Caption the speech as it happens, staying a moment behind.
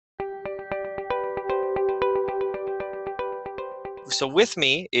So with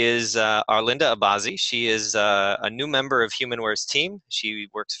me is Arlinda Abazi. She is a new member of HumanWare's team. She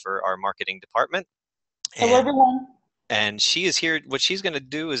works for our marketing department, Hello, and everyone. she is here. What she's going to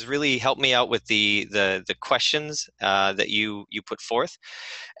do is really help me out with the questions that you put forth.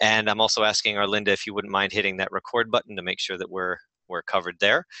 And I'm also asking Arlinda if you wouldn't mind hitting that record button to make sure that we're covered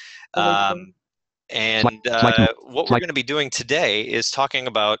there. Absolutely. Um, and what we're going to be doing today is talking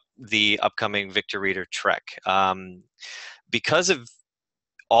about the upcoming VictorReader Trek. Because of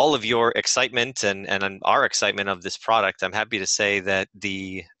all of your excitement and our excitement of this product, I'm happy to say that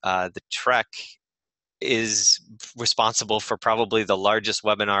the Trek is responsible for probably the largest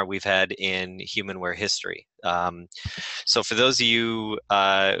webinar we've had in HumanWare history. So for those of you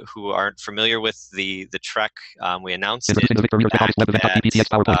who aren't familiar with the Trek, we announced it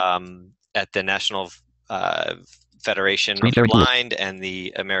at the National Federation of the Blind and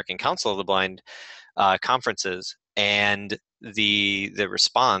the American Council of the Blind conferences, and the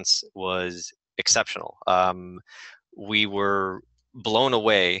response was exceptional. We were blown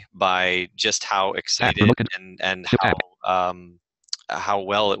away by just how excited and how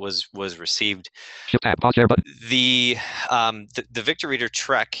well it was received. The VictorReader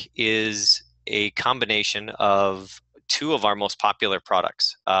Trek is a combination of two of our most popular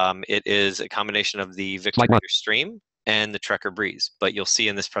products. It is a combination of the VictorReader Stream and the Trekker Breeze, but you'll see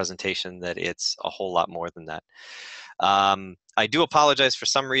in this presentation that it's a whole lot more than that. I do apologize for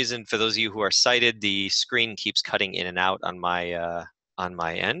some reason. For those of you who are sighted, the screen keeps cutting in and out on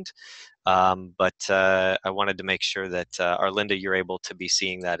my end. But I wanted to make sure that Arlinda, you're able to be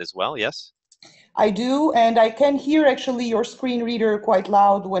seeing that as well. Yes? I do, and I can hear actually your screen reader quite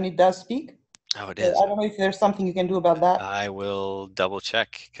loud when it does speak. Oh, it So is. I don't know if there's something you can do about that. I will double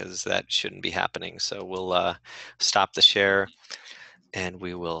check because that shouldn't be happening. So we'll stop the share and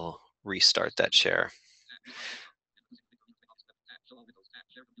we will restart that share.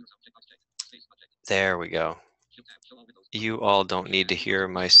 There we go. You all don't need to hear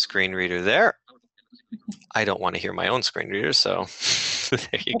my screen reader there. I don't want to hear my own screen reader, so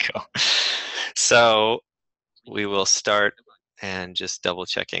there you go. So we will start, and just double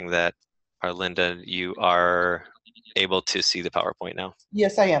checking that, Arlinda, you are able to see the PowerPoint now.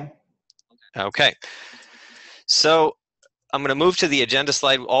 Yes, I am. Okay. So I'm going to move to the agenda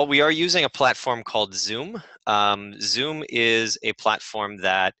slide. We are using a platform called Zoom. Zoom is a platform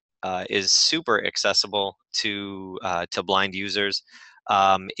that is super accessible to blind users.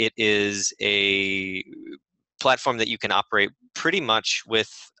 It is a platform that you can operate pretty much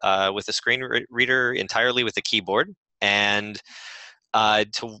with a screen reader entirely with a keyboard, and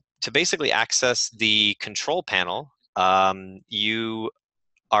to basically access the control panel, you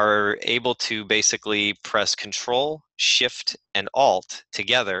are able to basically press Control, Shift, and Alt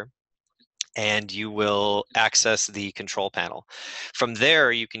together, and you will access the control panel. From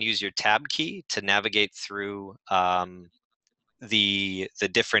there, you can use your Tab key to navigate through the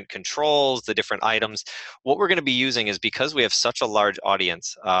different controls, the different items. What we're going to be using is, because we have such a large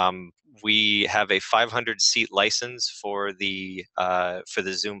audience, we have a 500 seat license for the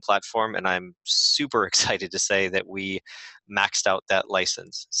Zoom platform, and I'm super excited to say that we maxed out that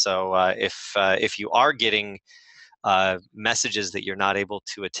license. So if you are getting messages that you're not able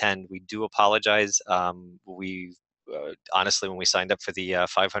to attend, we do apologize. Honestly, when we signed up for the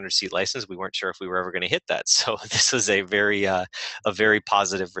 500 seat license, we weren't sure if we were ever going to hit that. So this was a very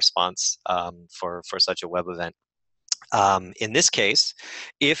positive response for such a web event. In this case,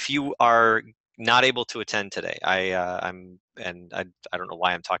 if you are not able to attend today, I don't know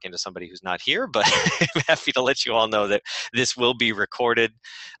why I'm talking to somebody who's not here, but I'm happy to let you all know that this will be recorded,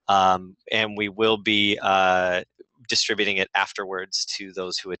 and we will be distributing it afterwards to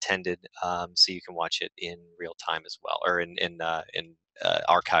those who attended, so you can watch it in real time as well, or in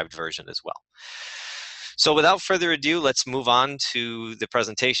archived version as well. So without further ado, let's move on to the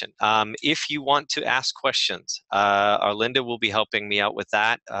presentation. If you want to ask questions, Arlinda will be helping me out with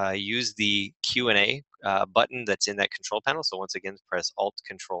that. Use the Q&A button that's in that control panel. So once again, press Alt,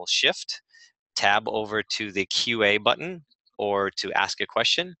 Control, Shift, tab over to the QA button or to ask a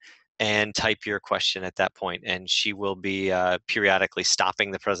question, and type your question at that point, and she will be periodically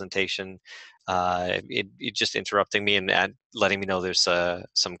stopping the presentation, just interrupting me and letting me know there's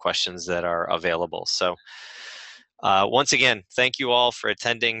some questions that are available. So once again, thank you all for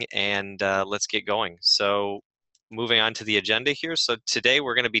attending, and let's get going. So moving on to the agenda here. So today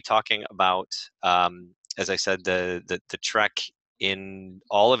we're going to be talking about, as I said, the Trek in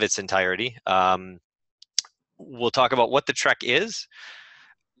all of its entirety. We'll talk about what the Trek is.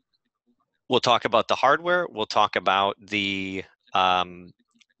 We'll talk about the hardware. We'll talk about the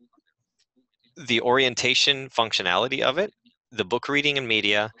orientation functionality of it. the book reading and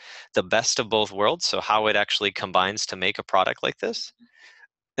media, the best of both worlds, so how it actually combines to make a product like this.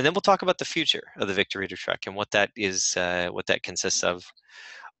 And then we'll talk about the future of the VictorReader Trek and what that is, what that consists of.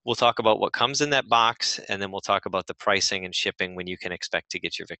 We'll talk about what comes in that box, and then we'll talk about the pricing and shipping when you can expect to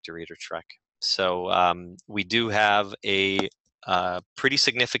get your VictorReader Trek. So we do have a pretty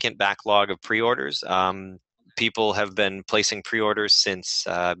significant backlog of pre-orders. People have been placing pre-orders since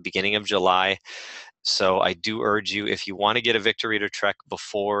beginning of July. So I do urge you, if you want to get a VictorReader Trek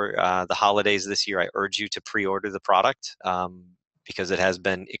before the holidays this year, I urge you to pre-order the product. Because it has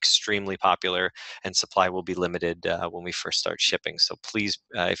been extremely popular and supply will be limited when we first start shipping. So please,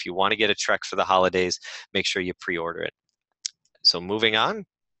 if you want to get a Trek for the holidays, make sure you pre-order it. So moving on.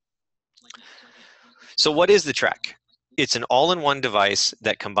 So what is the Trek? It's an all-in-one device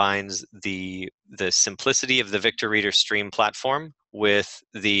that combines the simplicity of the VictorReader Stream platform with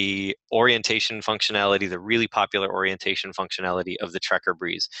the orientation functionality, the really popular orientation functionality of the Trekker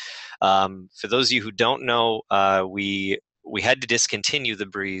Breeze. For those of you who don't know, we had to discontinue the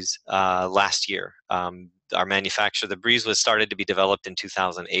Breeze last year. Our manufacturer, the Breeze, was started to be developed in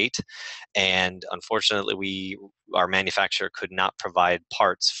 2008, and unfortunately, our manufacturer could not provide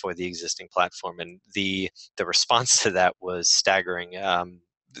parts for the existing platform, and the response to that was staggering.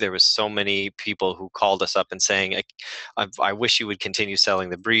 There was so many people who called us up and saying, I wish you would continue selling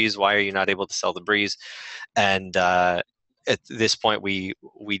the Breeze. Why are you not able to sell the Breeze? And at this point, we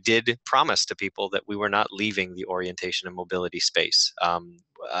did promise to people that we were not leaving the orientation and mobility space.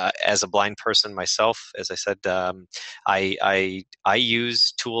 As a blind person myself, as I said, I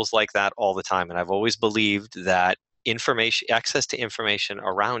use tools like that all the time, and I've always believed that access to information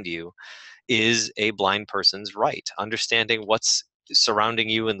around you is a blind person's right. Understanding what's surrounding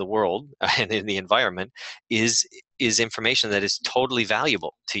you in the world and in the environment is information that is totally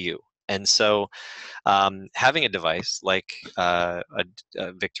valuable to you. And so having a device like a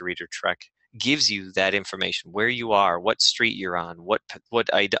VictorReader Trek gives you that information: where you are, what street you're on, what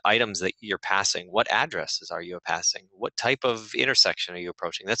items that you're passing, what addresses are you passing, what type of intersection are you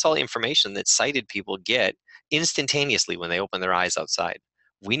approaching. That's all information that sighted people get instantaneously when they open their eyes outside.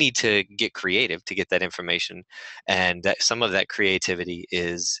 We need to get creative to get that information, and that some of that creativity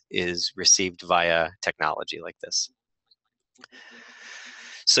is received via technology like this.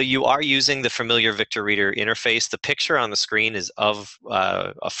 So you are using the familiar VictorReader interface. The picture on the screen is of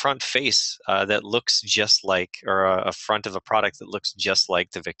a front face that looks just like, or a front of a product that looks just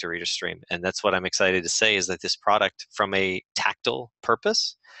like the VictorReader Stream. And that's what I'm excited to say, is that this product, from a tactile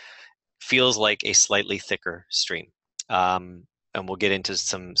purpose, feels like a slightly thicker Stream. And we'll get into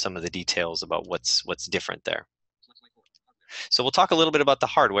some of the details about what's different there. So we'll talk a little bit about the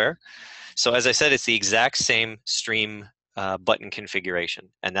hardware. So as I said, it's the exact same Stream button configuration,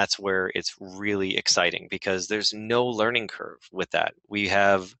 and that's where it's really exciting, because there's no learning curve with that. We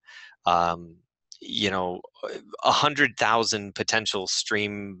have 100,000 potential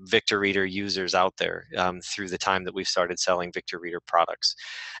Stream VictorReader users out there through the time that we've started selling VictorReader products,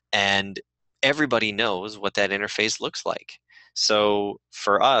 and everybody knows what that interface looks like. So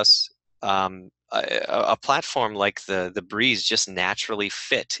for us, a platform like the Breeze just naturally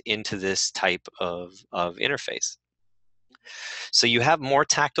fit into this type of interface. So you have more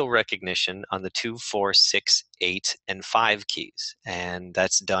tactile recognition on the 2, 4, 6, 8, and 5 keys. And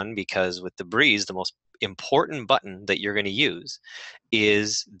that's done because with the Breeze, the most important button that you're going to use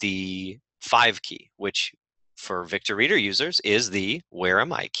is the 5 key, which for VictorReader users is the Where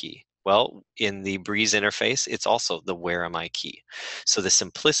Am I key. Well, in the Breeze interface, it's also the Where Am I key. So the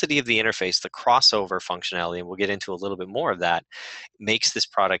simplicity of the interface, the crossover functionality, and we'll get into a little bit more of that, makes this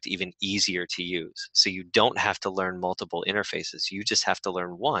product even easier to use. So you don't have to learn multiple interfaces. You just have to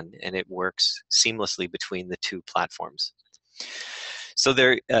learn one, and it works seamlessly between the two platforms. So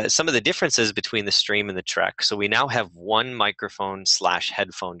there some of the differences between the Stream and the Trek. So we now have one microphone /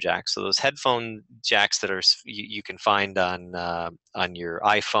 headphone jack. So those headphone jacks that are you can find on your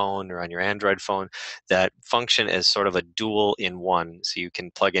iPhone or on your Android phone, that function as sort of a dual in one. So you can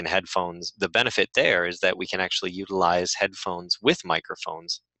plug in headphones. The benefit there is that we can actually utilize headphones with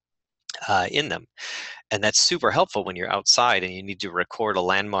microphones in them. And that's super helpful when you're outside and you need to record a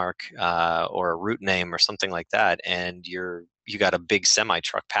landmark or a route name or something like that, and you got a big semi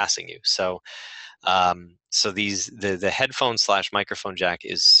truck passing you. So so the headphone / microphone jack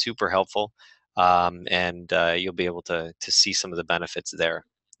is super helpful, and you'll be able to see some of the benefits there.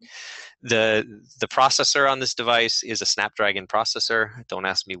 The processor on this device is a Snapdragon processor. Don't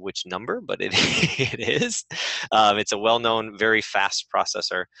ask me which number, but it is. It's a well-known, very fast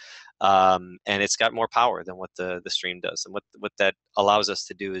processor. and it's got more power than what the stream does. And what that allows us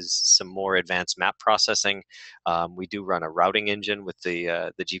to do is some more advanced map processing. We do run a routing engine with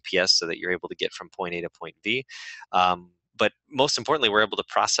the GPS so that you're able to get from point A to point B. But most importantly, we're able to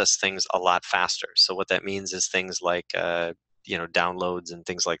process things a lot faster. So what that means is things like downloads and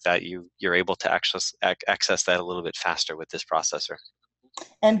things like that. You're able to access that a little bit faster with this processor.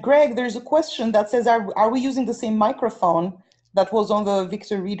 And Greg, there's a question that says, are we using the same microphone that was on the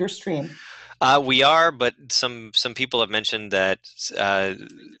VictorReader stream? We are, but some people have mentioned that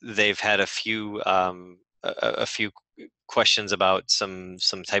they've had a few questions about some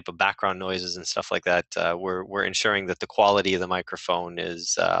type of background noises and stuff like that. We're ensuring that the quality of the microphone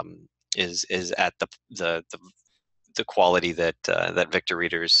is at the quality that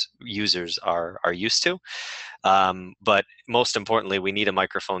VictorReader's users are used to. But most importantly, we need a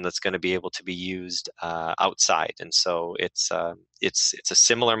microphone that's going to be able to be used outside, and so it's a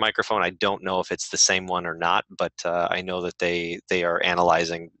similar microphone. I don't know if it's the same one or not, but I know that they are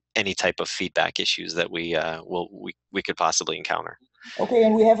analyzing any type of feedback issues that we could possibly encounter. Okay,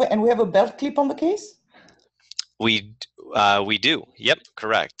 and we have a belt clip on the case. We do. Yep,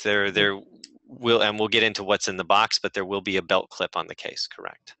 correct. We'll get into what's in the box, but there will be a belt clip on the case.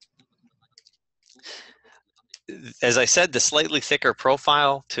 Correct. As I said, the slightly thicker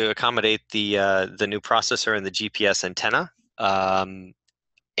profile to accommodate the new processor and the GPS antenna.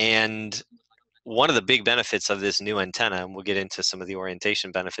 And one of the big benefits of this new antenna, and we'll get into some of the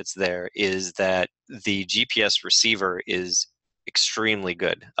orientation benefits there, is that the GPS receiver is extremely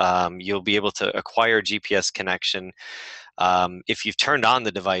good. You'll be able to acquire GPS connection. If you've turned on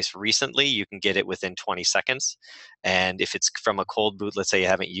the device recently, you can get it within 20 seconds. And if it's from a cold boot, let's say you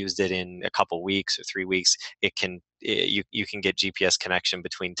haven't used it in a couple weeks or 3 weeks, you can get GPS connection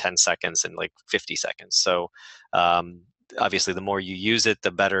between 10 seconds and like 50 seconds. So obviously, the more you use it,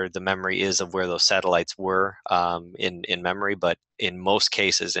 the better the memory is of where those satellites were in memory. But in most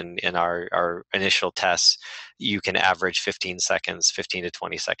cases, in our initial tests, you can average 15 to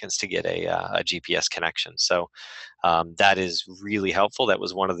 20 seconds to get a GPS connection. So that is really helpful. That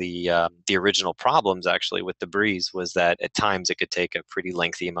was one of the original problems actually with the Breeze, was that at times it could take a pretty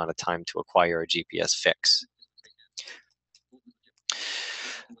lengthy amount of time to acquire a GPS fix.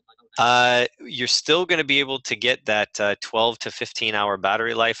 You're still going to be able to get that 12 to 15 hour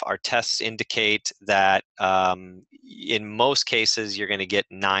battery life. Our tests indicate that in most cases you're going to get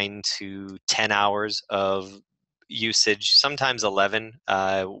 9 to 10 hours of usage, sometimes 11,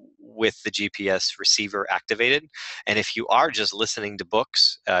 with the GPS receiver activated. And if you are just listening to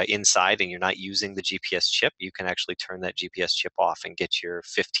books inside and you're not using the GPS chip, you can actually turn that GPS chip off and get your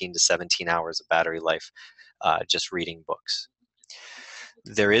 15 to 17 hours of battery life just reading books.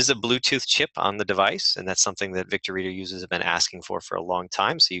 There is a Bluetooth chip on the device, and that's something that VictorReader users have been asking for a long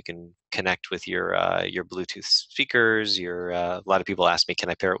time. So you can connect with your Bluetooth speakers. A lot of people ask me, can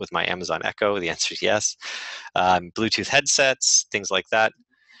I pair it with my Amazon Echo? The answer is yes. Bluetooth headsets, things like that.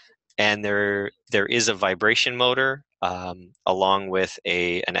 And there is a vibration motor along with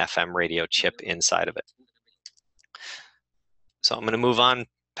an FM radio chip inside of it. So I'm going to move on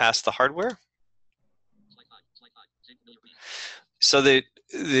past the hardware. So a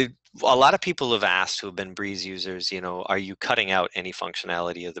lot of people have asked who have been Breeze users, are you cutting out any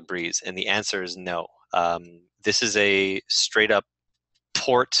functionality of the Breeze? And the answer is no. This is a straight up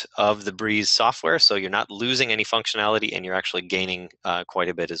port of the Breeze software, so you're not losing any functionality and you're actually gaining quite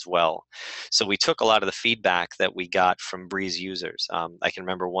a bit as well. So we took a lot of the feedback that we got from Breeze users. I can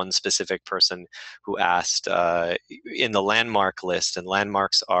remember one specific person who asked in the landmark list, and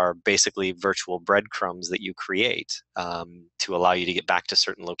landmarks are basically virtual breadcrumbs that you create to allow you to get back to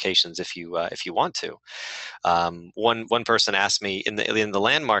certain locations if you want to. One person asked me, in the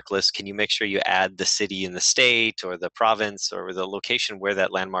landmark list, can you make sure you add the city and the state or the province or the location where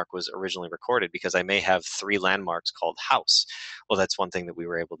that landmark was originally recorded, because I may have 3 landmarks called house. Well, that's one thing that we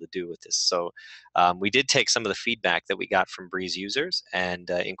were able to do with this. So we did take some of the feedback that we got from Breeze users and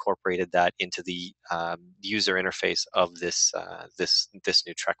incorporated that into the user interface of this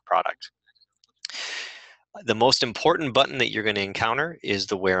new Trek product. The most important button that you're going to encounter is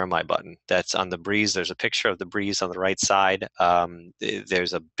the Where Am I button. That's on the Breeze. There's a picture of the Breeze on the right side.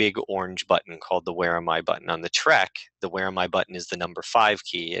 There's a big orange button called the Where Am I button. On the Trek, the Where Am I button is the number 5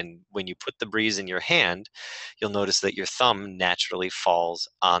 key. And when you put the Breeze in your hand, you'll notice that your thumb naturally falls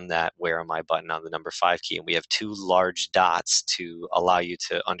on that Where Am I button on the number 5 key. And we have 2 large dots to allow you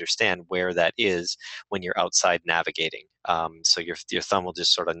to understand where that is when you're outside navigating. So your thumb will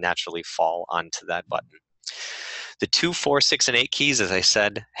just sort of naturally fall onto that button. The 2, 4, 6, and 8 keys, as I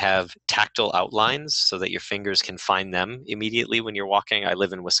said, have tactile outlines so that your fingers can find them immediately when you're walking. I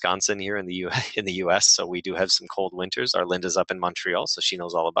live in Wisconsin here in the in the US, so we do have some cold winters. Our Linda's up in Montreal, so she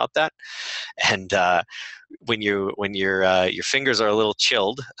knows all about that. And when your fingers are a little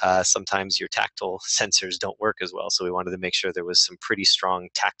chilled, sometimes your tactile sensors don't work as well. So we wanted to make sure there was some pretty strong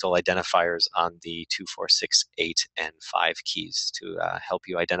tactile identifiers on the 2, 4, 6, 8, and 5 keys to help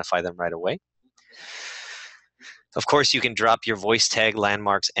you identify them right away. Of course, you can drop your voice tag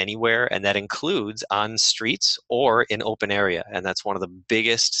landmarks anywhere, and that includes on streets or in open area. And that's one of the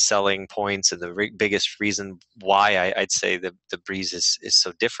biggest selling points and the biggest reason why I'd say the Breeze is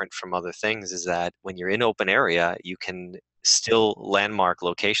so different from other things, is that when you're in open area, you can still landmark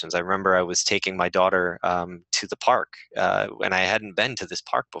locations. I remember I was taking my daughter to the park, and I hadn't been to this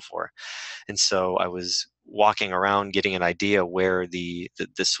park before. And so I was walking around getting an idea where the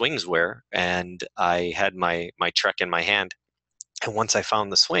swings were, and I had my trek in my hand. And once I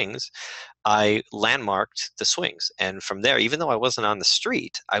found the swings, I landmarked the swings. And from there, even though I wasn't on the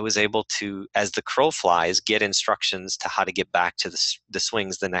street, I was able to, as the crow flies, get instructions to how to get back to the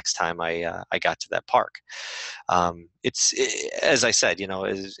swings the next time I got to that park. As I said,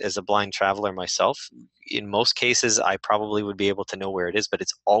 as a blind traveler myself, in most cases, I probably would be able to know where it is, but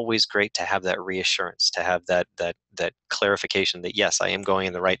it's always great to have that reassurance, to have that clarification that yes, I am going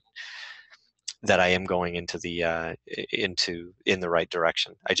in the right, that I am going into in the right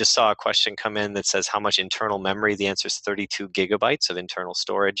direction. I just saw a question come in that says how much internal memory. The answer is 32 gigabytes of internal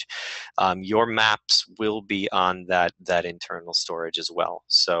storage. Your maps will be on that internal storage as well.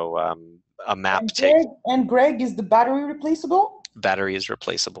 So a map and Greg, is the battery replaceable? Battery is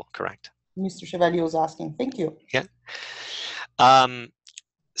replaceable, correct. Mr. Chevalier was asking. Thank you. Yeah.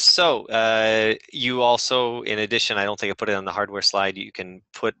 So you also, in addition, I don't think I put it on the hardware slide, you can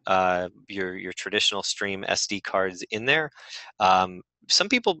put your traditional Stream SD cards in there. Some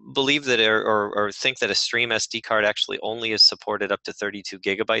people believe that or think that a Stream SD card actually only is supported up to 32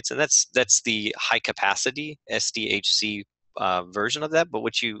 gigabytes, and that's the high capacity SDHC version of that. But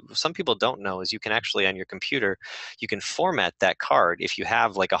what some people don't know is you can actually, on your computer, you can format that card if you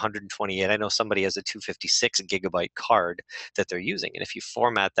have like 128. I know somebody has a 256 gigabyte card that they're using, and if you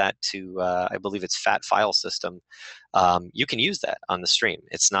format that to I believe it's FAT file system, you can use that on the Stream.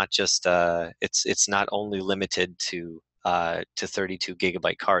 It's not just it's not only limited to 32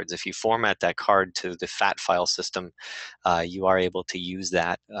 gigabyte cards. If you format that card to the FAT file system, you are able to use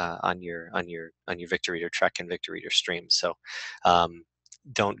that on your VictorReader Trek and VictorReader Stream. So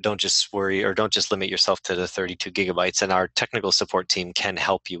don't just worry, or don't just limit yourself to the 32 gigabytes, and our technical support team can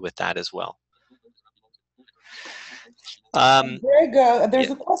help you with that as well. Greg,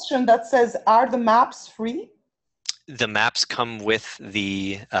 there's a question that says, are the maps free? The maps come with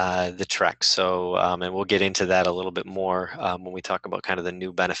the Trek, so and we'll get into that a little bit more when we talk about kind of the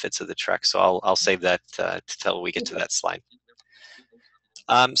new benefits of the Trek. So I'll save that till we get to that slide.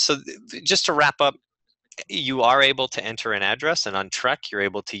 So just to wrap up, you are able to enter an address, and on Trek you're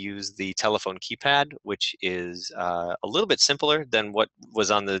able to use the telephone keypad, which is a little bit simpler than what was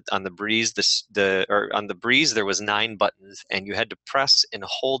on the Breeze. On the Breeze there was 9 buttons, and you had to press and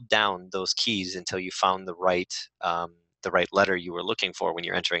hold down those keys until you found the right letter you were looking for when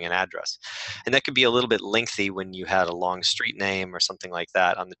you're entering an address. And that could be a little bit lengthy when you had a long street name or something like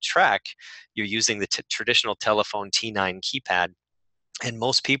that. On the Trek, you're using the traditional telephone T9 keypad, and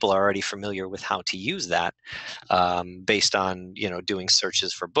most people are already familiar with how to use that based on doing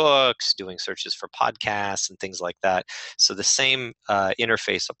searches for books, doing searches for podcasts, and things like that. So the same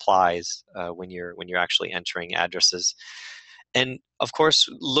interface applies when you're actually entering addresses. And of course,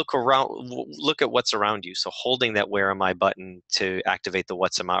 look at what's around you. So holding that "Where am I" button to activate the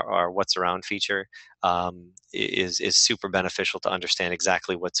 "What's around" feature is super beneficial to understand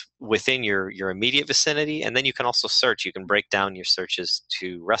exactly what's within your immediate vicinity. And then you can also search. You can break down your searches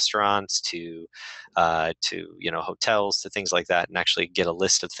to restaurants, to hotels, to things like that, and actually get a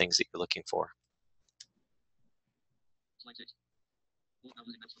list of things that you're looking for.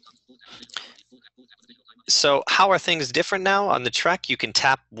 So how are things different now? On the Trek, you can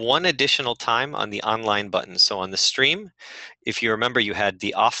tap one additional time on the online button. So on the Stream, if you remember, you had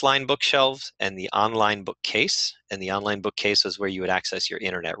the offline bookshelves and the online bookcase. And the online bookcase was where you would access your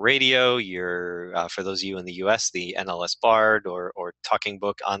internet radio, for those of you in the US, the NLS Bard or Talking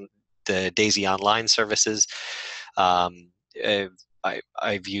Book on the Daisy Online services. I've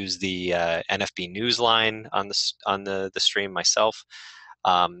used the NFB Newsline on the Stream myself.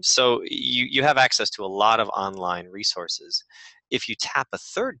 So you have access to a lot of online resources. If you tap a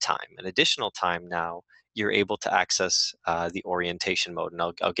third time, an additional time now, you're able to access the orientation mode. And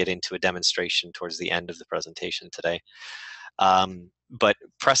I'll get into a demonstration towards the end of the presentation today. But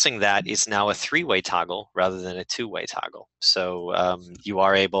pressing that is now a three-way toggle rather than a two-way toggle. So you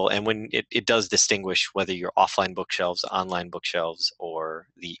are able, and when it does distinguish whether you're offline bookshelves, online bookshelves, or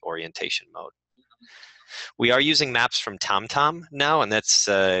the orientation mode. We are using maps from TomTom now, and that's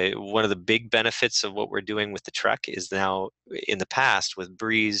one of the big benefits of what we're doing with the Trek is now, in the past, with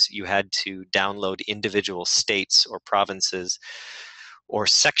Breeze, you had to download individual states or provinces or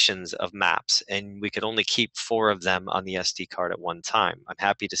sections of maps, and we could only keep 4 of them on the SD card at one time. I'm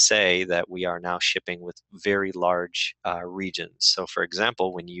happy to say that we are now shipping with very large regions. So for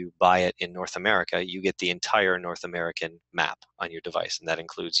example, when you buy it in North America, you get the entire North American map on your device, and that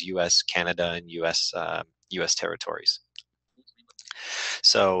includes US, Canada, and US territories.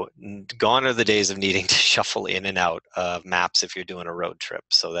 So gone are the days of needing to shuffle in and out of maps if you're doing a road trip.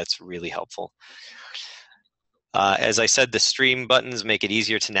 So that's really helpful. As I said, the stream buttons make it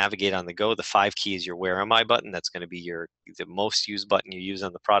easier to navigate on the go. The 5 key is your Where Am I button. That's going to be the most used button you use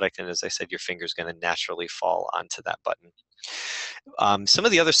on the product. And as I said, your finger's going to naturally fall onto that button. Some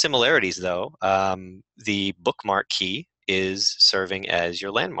of the other similarities, though, the bookmark key is serving as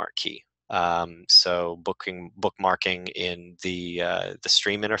your landmark key. So bookmarking in the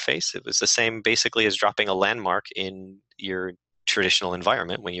stream interface, it was the same basically as dropping a landmark in your traditional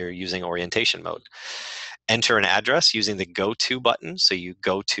environment when you're using orientation mode. Enter an address using the Go To button. So you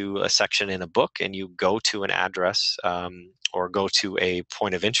go to a section in a book and you go to an address or go to a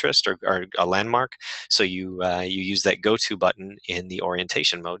point of interest or a landmark. So you use that Go To button in the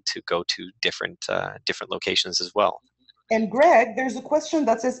orientation mode to go to different locations as well. And Greg, there's a question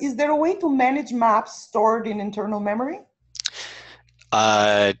that says, is there a way to manage maps stored in internal memory?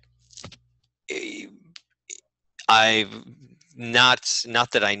 Not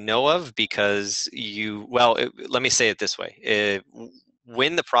that I know of, because let me say it this way.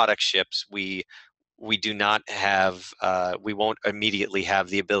 When the product ships, we do not have, we won't immediately have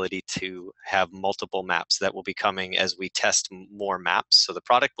the ability to have multiple maps that will be coming as we test more maps. So the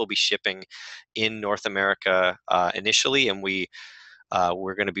product will be shipping in North America initially, and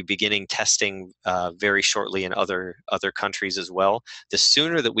we're going to be beginning testing very shortly in other countries as well. The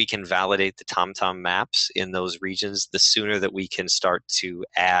sooner that we can validate the TomTom maps in those regions, the sooner that we can start to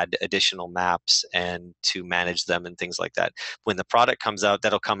add additional maps and to manage them and things like that. When the product comes out,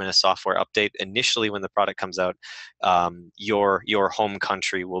 that'll come in a software update. Initially, when the product comes out, your home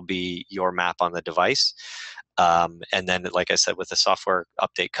country will be your map on the device. And then, like I said, with the software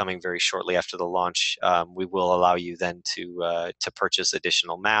update coming very shortly after the launch, we will allow you then to purchase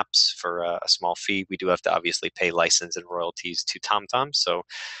additional maps for a small fee. We do have to obviously pay license and royalties to TomTom, so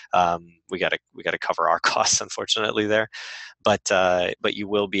we got to cover our costs, unfortunately, there. But you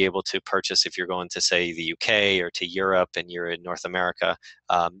will be able to purchase if you're going to, say, the UK or to Europe and you're in North America.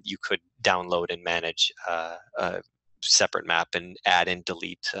 You could download and manage a separate map and add and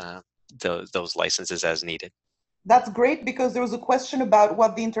delete those licenses as needed. That's great, because there was a question about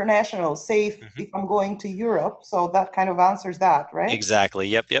what the international, say if I'm going to Europe, so that kind of answers that, right? Exactly.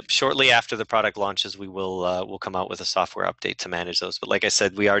 Yep. Shortly after the product launches, we will come out with a software update to manage those. But like I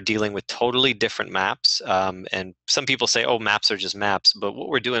said, we are dealing with totally different maps. And some people say, oh, maps are just maps. But what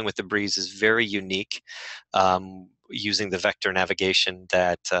we're doing with the Breeze is very unique. Using the vector navigation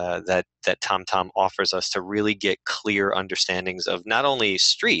that TomTom offers us to really get clear understandings of not only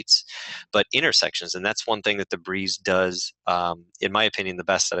streets but intersections. And that's one thing that the Breeze does, in my opinion, the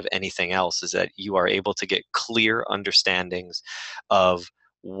best out of anything else, is that you are able to get clear understandings of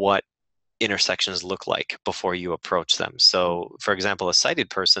what intersections look like before you approach them. So, for example, a sighted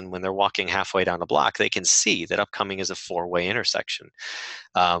person, when they're walking halfway down a block, they can see that upcoming is a 4-way intersection.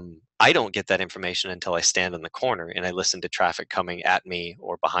 I don't get that information until I stand in the corner and I listen to traffic coming at me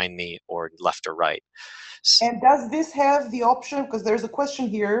or behind me or left or right. And does this have the option, because there's a question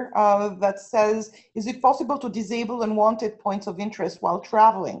here that says, is it possible to disable unwanted points of interest while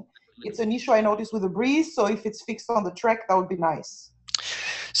traveling? It's an issue I noticed with the Breeze, so if it's fixed on the Trek, that would be nice.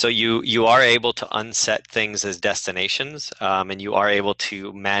 So you are able to unset things as destinations, and you are able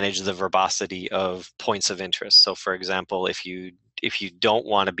to manage the verbosity of points of interest. So, for example, if you don't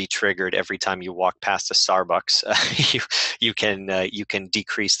want to be triggered every time you walk past a Starbucks, you can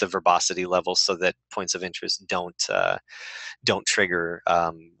decrease the verbosity level so that points of interest don't trigger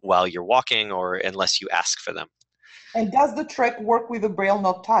while you're walking or unless you ask for them. And does the Trek work with a Braille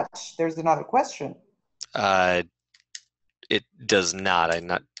not touch? There's another question. It does not.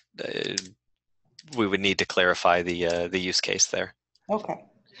 We would need to clarify the use case there. Okay.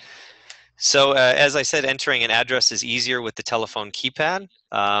 So as I said, entering an address is easier with the telephone keypad.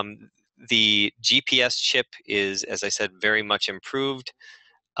 The GPS chip is, as I said, very much improved.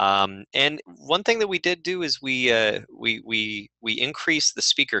 And one thing that we did do is we increased the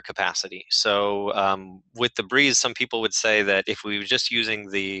speaker capacity. So with the Breeze, some people would say that if we were just using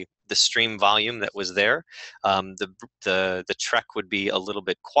the stream volume that was there, the trek would be a little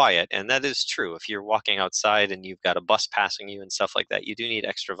bit quiet, and that is true. If you're walking outside and you've got a bus passing you and stuff like that, you do need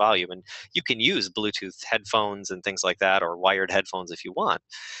extra volume, and you can use Bluetooth headphones and things like that, or wired headphones if you want.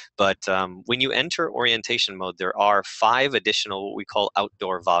 But when you enter orientation mode, there are 5 additional what we call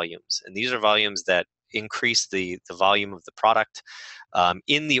outdoor volumes. And these are volumes that increase the volume of the product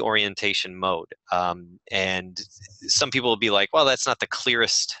in the orientation mode. And some people will be like, well, that's not the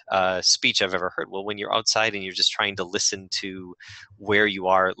clearest speech I've ever heard. Well, when you're outside and you're just trying to listen to where you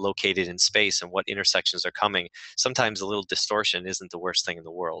are located in space and what intersections are coming, sometimes a little distortion isn't the worst thing in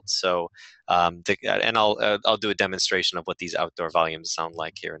the world. So, and I'll do a demonstration of what these outdoor volumes sound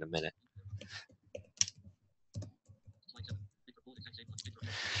like here in a minute.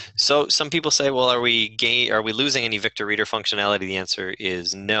 So some people say, well, are we losing any VictorReader functionality? The answer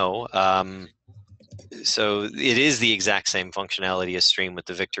is no. So it is the exact same functionality as Stream with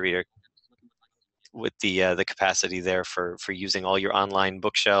the VictorReader, with the capacity there for using all your online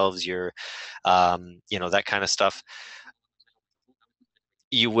bookshelves, your that kind of stuff.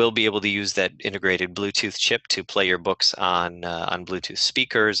 You will be able to use that integrated Bluetooth chip to play your books on Bluetooth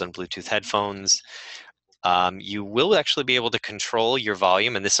speakers, on Bluetooth headphones. You will actually be able to control your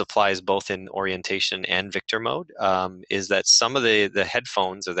volume, and this applies both in orientation and Victor mode, is that some of the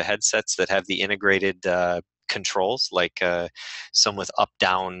headphones or the headsets that have the integrated controls, like some with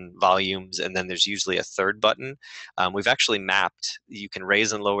up-down volumes, and then there's usually a third button. We've actually mapped, you can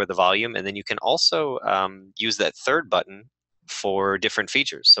raise and lower the volume, and then you can also use that third button for different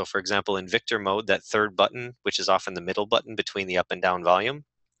features. So for example, in Victor mode, that third button, which is often the middle button between the up and down volume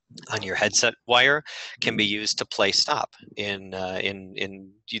on your headset wire, can be used to play stop in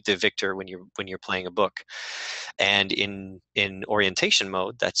the Victor when you're playing a book. And in orientation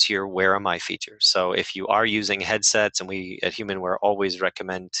mode, that's your Where Am I feature. So if you are using headsets, and we at HumanWare always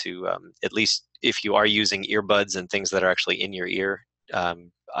recommend to at least if you are using earbuds and things that are actually in your ear,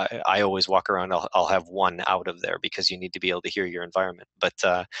 I always walk around. I'll have one out of there because you need to be able to hear your environment. But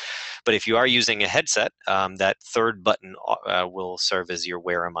if you are using a headset, that third button will serve as your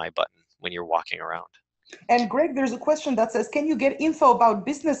Where Am I button when you're walking around. And Greg, there's a question that says, can you get info about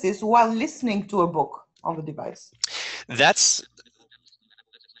businesses while listening to a book on the device? That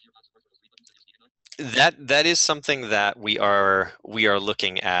is something that we are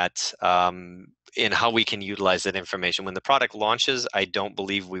looking at in how we can utilize that information. When the product launches, I don't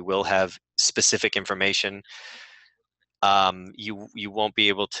believe we will have specific information. You won't be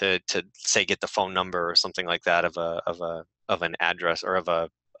able to say get the phone number or something like that of an address or of a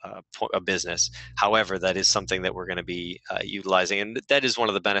business. However, that is something that we're going to be utilizing, and that is one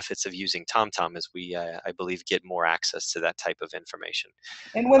of the benefits of using TomTom, is we I believe get more access to that type of information.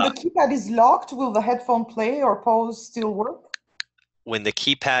 And when the keypad is locked, will the headphone play or pause still work? When the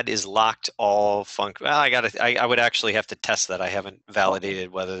keypad is locked, all well, I would actually have to test that. I haven't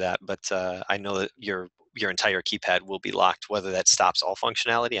validated whether that, but I know that your entire keypad will be locked. Whether that stops all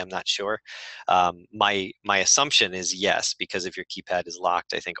functionality, I'm not sure. My assumption is yes, because if your keypad is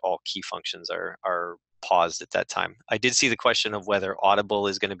locked, I think all key functions are paused at that time. I did see the question of whether Audible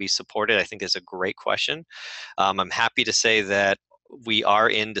is going to be supported. I think is a great question. I'm happy to say that we are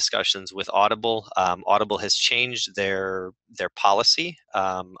in discussions with Audible. Audible has changed their policy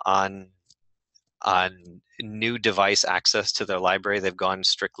on new device access to their library. They've gone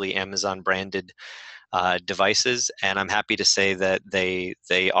strictly Amazon branded devices, and I'm happy to say that they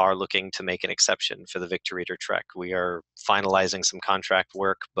are looking to make an exception for the VictorReader Trek. We are finalizing some contract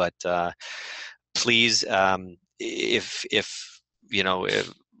work, but please, if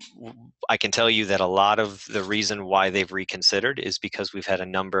I can tell you that a lot of the reason why they've reconsidered is because we've had a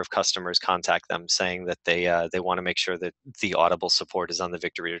number of customers contact them saying that they want to make sure that the Audible support is on the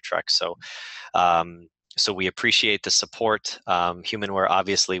VictorReader Trek. So so we appreciate the support. HumanWare,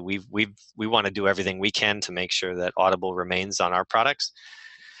 obviously, we want to do everything we can to make sure that Audible remains on our products.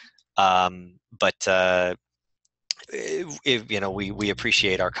 But we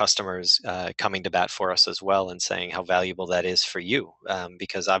appreciate our customers coming to bat for us as well and saying how valuable that is for you,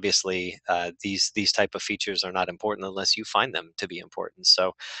 because obviously these type of features are not important unless you find them to be important.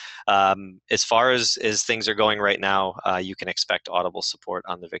 So as far as things are going right now, you can expect Audible support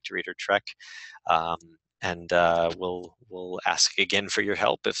on the VictorReader Trek, and we'll ask again for your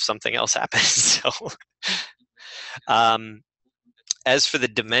help if something else happens. So As for the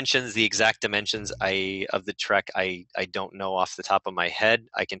dimensions, the exact dimensions of the Trek, I don't know off the top of my head.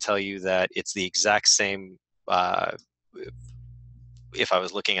 I can tell you that it's the exact same. If I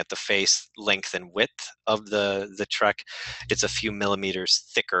was looking at the face length and width of the Trek, it's a few millimeters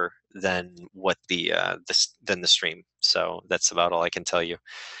thicker than what than the Stream. So that's about all I can tell you.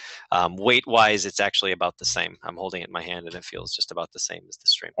 Weight wise, it's actually about the same. I'm holding it in my hand and it feels just about the same as the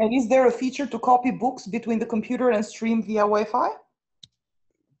Stream. And is there a feature to copy books between the computer and Stream via Wi-Fi?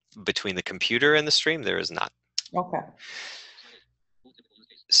 Between the computer and the Stream, there is not. Okay.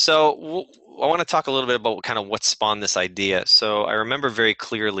 So I want to talk a little bit about kind of what spawned this idea. So I remember very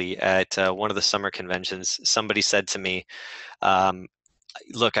clearly at one of the summer conventions, somebody said to me,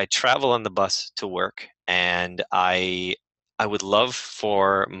 look, I travel on the bus to work, and I would love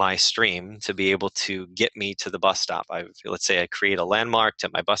for my Stream to be able to get me to the bus stop. Let's say I create a landmark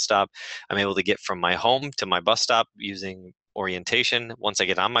at my bus stop. I'm able to get from my home to my bus stop using orientation. Once I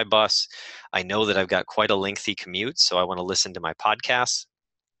get on my bus, I know that I've got quite a lengthy commute, so I want to listen to my podcasts.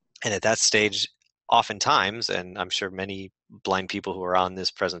 And at that stage, oftentimes, and I'm sure many blind people who are on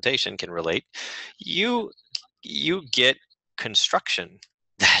this presentation can relate, you get construction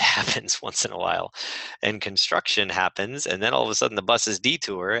that happens once in a while. And construction happens, and then all of a sudden the buses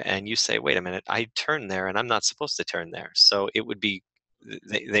detour, and you say, wait a minute, I turned there and I'm not supposed to turn there. So it would be,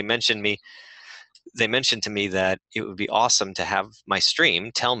 they mentioned to me that it would be awesome to have my Stream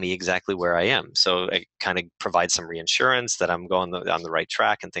tell me exactly where I am. So it kind of provides some reinsurance that I'm going on the right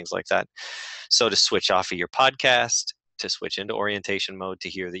track and things like that. So to switch off of your podcast, to switch into orientation mode, to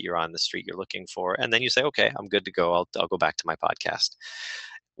hear that you're on the street you're looking for, and then you say, okay, I'm good to go. I'll go back to my podcast.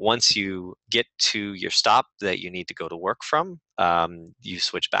 Once you get to your stop that you need to go to work from, you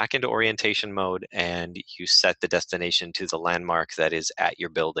switch back into orientation mode and you set the destination to the landmark that is at your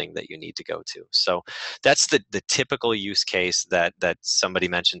building that you need to go to. So that's the typical use case that somebody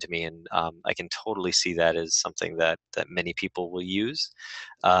mentioned to me, and I can totally see that as something that many people will use.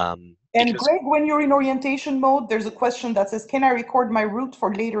 And Greg, when you're in orientation mode, there's a question that says, can I record my route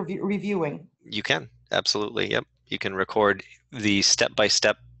for later reviewing? You can, absolutely, yep. You can record the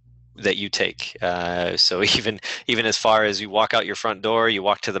step-by-step that you take. So even as far as you walk out your front door, you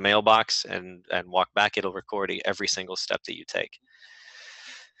walk to the mailbox and walk back, it'll record every single step that you take.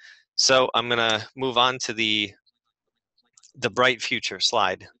 So I'm gonna move on to the bright future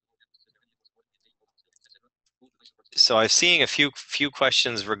slide. So I'm seeing a few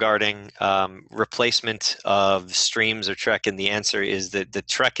questions regarding replacement of Streams or Trek, and the answer is that the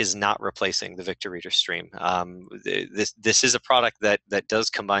Trek is not replacing the VictorReader Stream. This is a product that does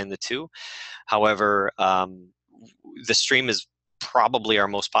combine the two. However, the Stream is probably our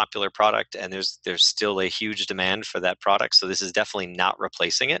most popular product, and there's still a huge demand for that product. So this is definitely not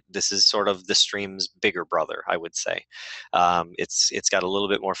replacing it. This is sort of the Stream's bigger brother, I would say. It's got a little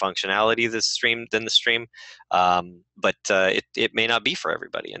bit more functionality than the Stream, but it may not be for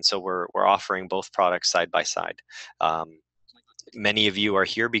everybody. And so we're offering both products side by side. Many of you are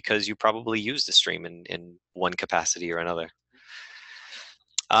here because you probably use the Stream in one capacity or another.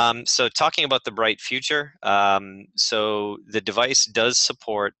 So talking about the bright future, so the device does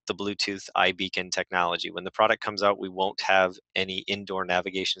support the Bluetooth iBeacon technology. When the product comes out, we won't have any indoor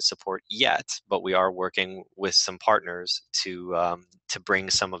navigation support yet, but we are working with some partners to bring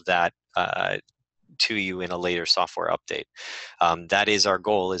some of that to you in a later software update. That is our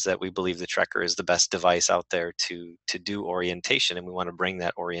goal, is that we believe the Trekker is the best device out there to do orientation, and we want to bring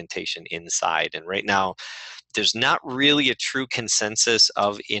that orientation inside. And right now, there's not really a true consensus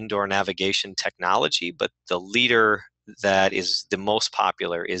of indoor navigation technology, but the leader that is the most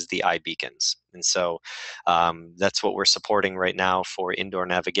popular is the iBeacons. And so that's what we're supporting right now for indoor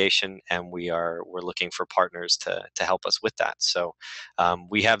navigation, and we're looking for partners to help us with that. So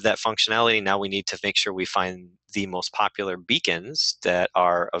we have that functionality. Now we need to make sure we find the most popular beacons that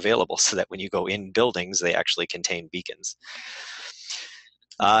are available, so that when you go in buildings, they actually contain beacons.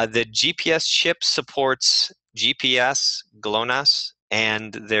 The GPS chip supports GPS, GLONASS,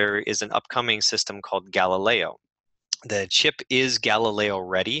 and there is an upcoming system called Galileo. The chip is Galileo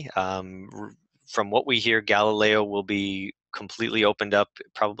ready. From what we hear, Galileo will be completely opened up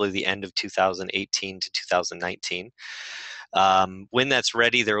probably the end of 2018 to 2019. When that's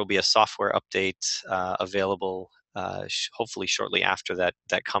ready, there will be a software update available hopefully shortly after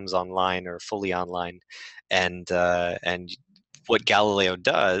that comes online or fully online. And what Galileo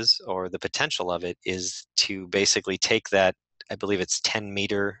does, or the potential of it, is to basically take that, I believe it's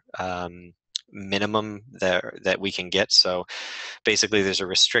 10-meter minimum that we can get. So basically there's a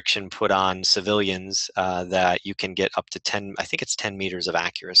restriction put on civilians that you can get up to 10, I think it's 10 meters of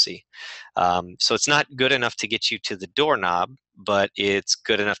accuracy. So it's not good enough to get you to the doorknob, but it's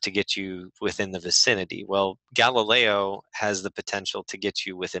good enough to get you within the vicinity. Well, Galileo has the potential to get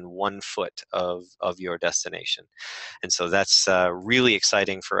you within 1 foot of your destination. And so that's really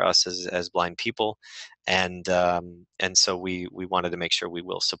exciting for us as blind people. And so we wanted to make sure we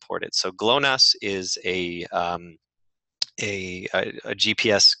will support it. So GLONASS is a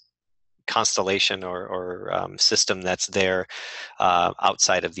GPS constellation or system that's there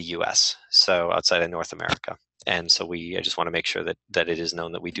outside of the US, so outside of North America. And so I just want to make sure that it is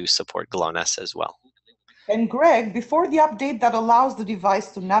known that we do support GLONASS as well. And Greg, before the update that allows the device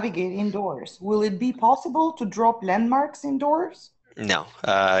to navigate indoors, will it be possible to drop landmarks indoors? No,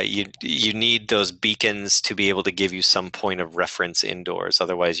 you need those beacons to be able to give you some point of reference indoors.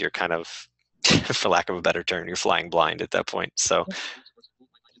 Otherwise, you're kind of, for lack of a better term, you're flying blind at that point. So,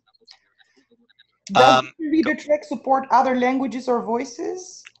 does the reader track support other languages or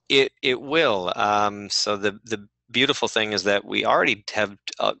voices? It will. So the beautiful thing is that we already have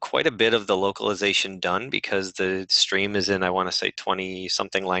quite a bit of the localization done, because the stream is in, I want to say, 20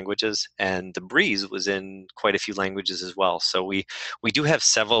 something languages, and the Breeze was in quite a few languages as well. So we do have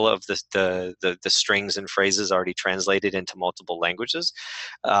several of the strings and phrases already translated into multiple languages,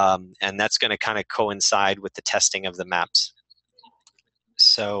 and that's going to kind of coincide with the testing of the maps.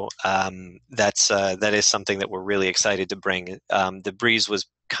 So that is something that we're really excited to bring. The Breeze was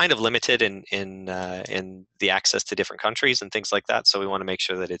kind of limited in the access to different countries and things like that. So we want to make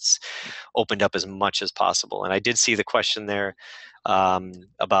sure that it's opened up as much as possible. And I did see the question there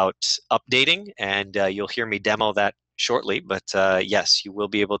about updating, and you'll hear me demo that shortly. But yes, you will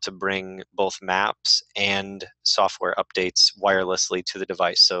be able to bring both maps and software updates wirelessly to the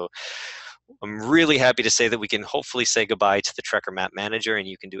device. So I'm really happy to say that we can hopefully say goodbye to the Trekker Map Manager, and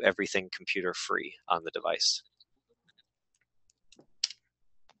you can do everything computer free on the device.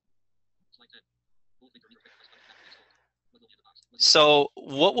 So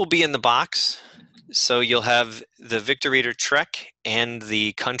what will be in the box? So you'll have the VictorReader Trek and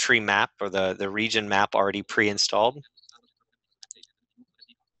the country map, or the region map, already pre-installed.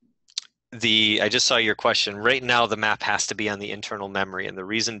 I just saw your question. Right now, the map has to be on the internal memory, and the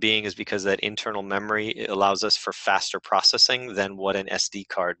reason being is because that internal memory allows us for faster processing than what an SD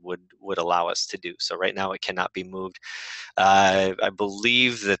card would allow us to do. So right now, it cannot be moved. I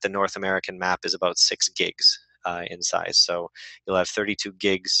believe that the North American map is about 6 gigs in size. So you'll have 32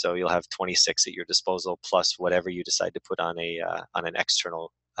 gigs, so you'll have 26 at your disposal, plus whatever you decide to put on an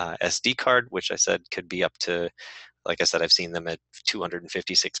external SD card, which I said could be up to, like I said, I've seen them at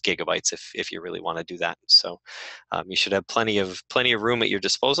 256 gigabytes if you really want to do that. So you should have plenty of room at your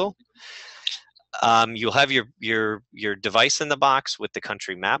disposal. You'll have your device in the box with the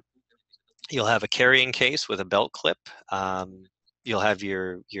country map. You'll have a carrying case with a belt clip. You'll have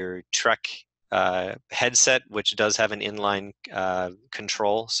your Trek headset, which does have an inline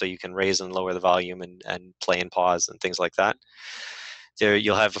control, so you can raise and lower the volume and play and pause and things like that. There,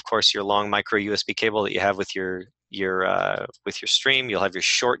 you'll have, of course, your long micro USB cable that you have with your stream. You'll have your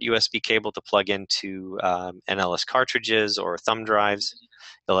short USB cable to plug into NLS cartridges or thumb drives.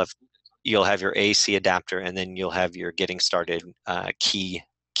 You'll have your AC adapter, and then you'll have your getting started key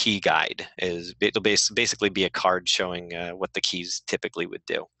guide. It'll basically be a card showing what the keys typically would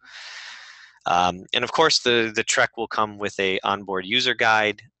do. And of course, the Trek will come with a onboard user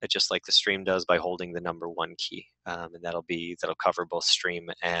guide, just like the stream does, by holding the number 1 key, and that'll cover both stream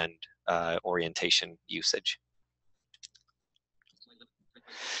and orientation usage.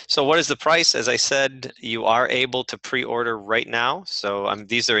 So what is the price? As I said, you are able to pre-order right now. So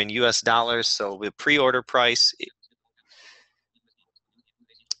these are in US dollars. So the pre-order price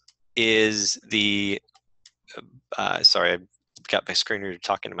is sorry, I've got my screen reader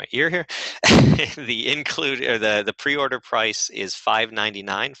talking to my ear here. The pre-order price is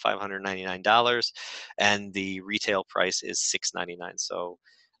 $599, and the retail price is $699. So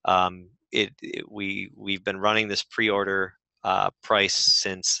we've been running this pre-order price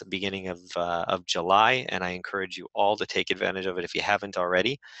since the beginning of July, and I encourage you all to take advantage of it if you haven't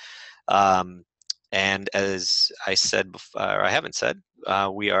already. And as I said before, or I haven't said,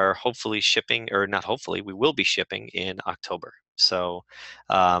 we are hopefully shipping, or not hopefully, we will be shipping in October. So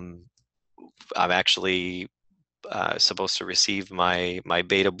I'm actually supposed to receive my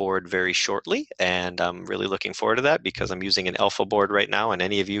beta board very shortly, and I'm really looking forward to that, because I'm using an alpha board right now, and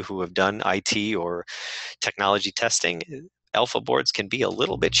any of you who have done IT or technology testing, alpha boards can be a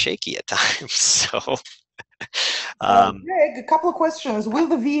little bit shaky at times. So Greg, a couple of questions. Will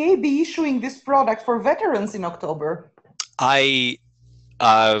the VA be issuing this product for veterans in October? I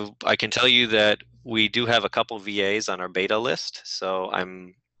can tell you that we do have a couple VAs on our beta list, so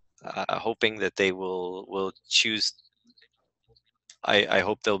I'm hoping that they will choose. I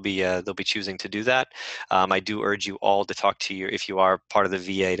hope they'll be choosing to do that. I do urge you all to talk to if you are part of the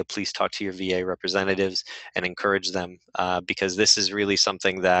VA, to please talk to your VA representatives and encourage them, because this is really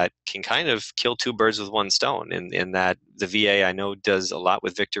something that can kind of kill two birds with one stone. In that the VA, I know, does a lot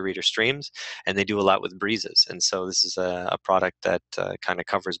with VictorReader streams, and they do a lot with breezes, and so this is a product that kind of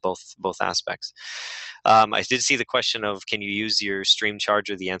covers both aspects. I did see the question of, can you use your stream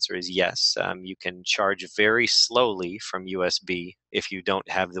charger? The answer is yes. You can charge very slowly from USB if you don't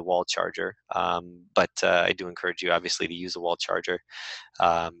have the wall charger. But I do encourage you, obviously, to use a wall charger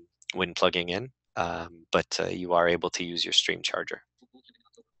when plugging in. But you are able to use your stream charger.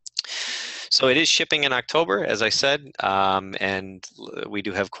 So it is shipping in October, as I said, and we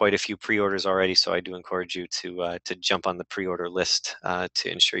do have quite a few pre-orders already. So I do encourage you to jump on the pre-order list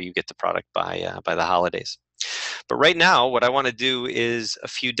to ensure you get the product by the holidays. But right now, what I want to do is a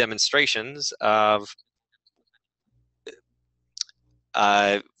few demonstrations of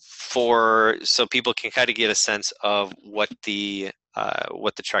so people can kind of get a sense of what the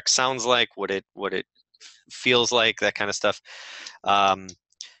Trek sounds like, what it feels like, that kind of stuff.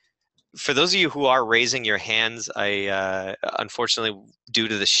 For those of you who are raising your hands, I unfortunately, due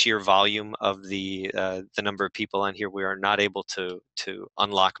to the sheer volume of the number of people on here, we are not able to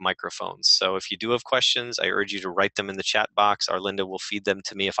unlock microphones. So if you do have questions, I urge you to write them in the chat box. Arlinda will feed them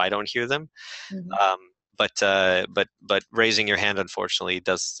to me if I don't hear them. But raising your hand, unfortunately,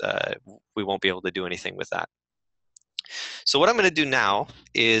 we won't be able to do anything with that. So what I'm going to do now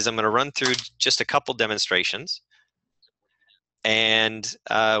is I'm going to run through just a couple demonstrations, and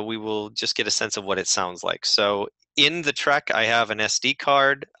we will just get a sense of what it sounds like. So in the Trek, I have an SD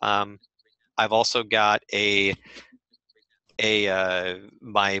card. I've also got my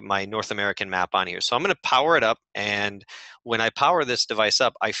North American map on here. So I'm going to power it up, and when I power this device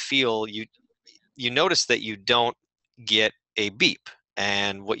up, I feel you notice that you don't get a beep,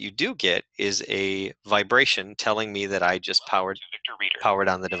 and what you do get is a vibration telling me that I just powered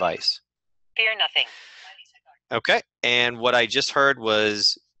on the device. Fear nothing. Okay, and what I just heard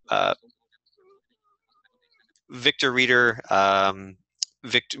was VictorReader.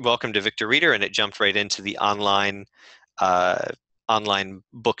 Welcome to VictorReader, and it jumped right into the online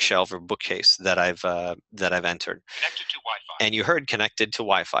bookshelf or bookcase that I've entered. Connected to Wi-Fi. And you heard connected to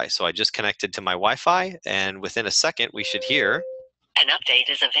Wi-Fi. So I just connected to my Wi-Fi, and within a second we should hear an update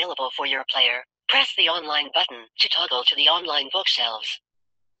is available for your player. Press the online button to toggle to the online bookshelves.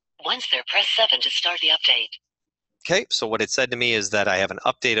 Once there, press 7 to start the update. Okay, so what it said to me is that I have an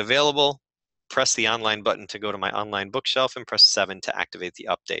update available. Press the online button to go to my online bookshelf, and press 7 to activate the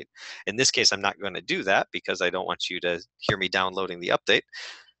update. In this case, I'm not going to do that because I don't want you to hear me downloading the update.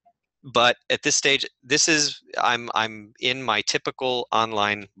 But at this stage, I'm in my typical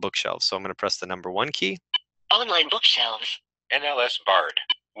online bookshelf. So I'm going to press the number 1 key. Online bookshelves. NLS Bard.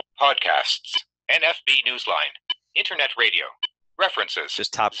 Podcasts. NFB Newsline. Internet radio. References.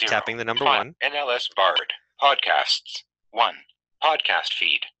 Just tapping the number 1. NLS Bard. Podcasts. 1. Podcast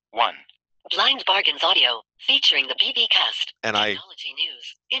feed. 1. Blind Bargains Audio, featuring the BB Cast, and technology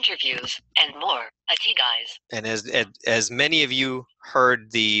news, interviews, and more. Guys. And as many of you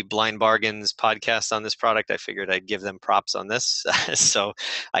heard the Blind Bargains podcast on this product, I figured I'd give them props on this. So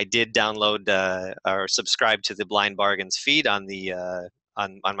I did download or subscribe to the Blind Bargains feed on the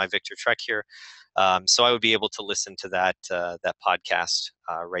on my Victor Trek here, so I would be able to listen to that podcast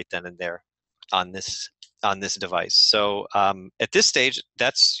right then and there on this device. So at this stage,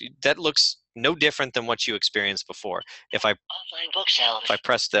 that looks no different than what you experienced before. If I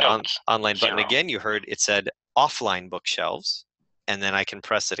press the online button again, you heard it said offline bookshelves, and then I can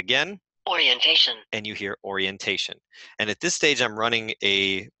press it again. Orientation. And you hear orientation. And at this stage, I'm running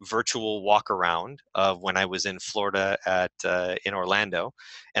a virtual walk around of when I was in Florida in Orlando,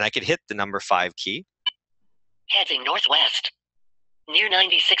 and I could hit the number 5 key. Heading northwest, near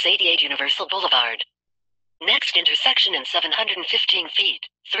 9688 Universal Boulevard. Next intersection in 715 feet,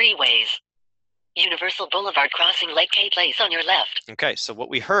 3 ways. Universal Boulevard crossing Lake K Place on your left. Okay, so what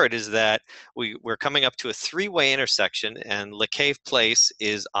we heard is that we're coming up to a 3-way intersection, and Lake Cave Place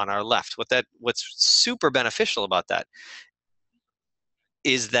is on our left. What's super beneficial about that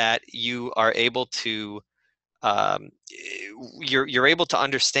is that you are able to you're able to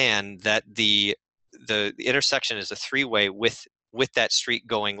understand that the intersection is a 3-way with that street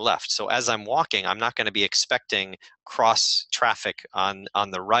going left. So as I'm walking, I'm not going to be expecting cross traffic on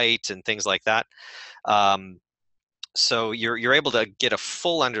the right and things like that. So you're able to get a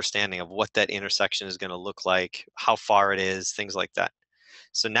full understanding of what that intersection is going to look like, how far it is, things like that.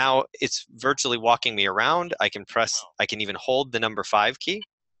 So now it's virtually walking me around. I can even hold the number 5 key.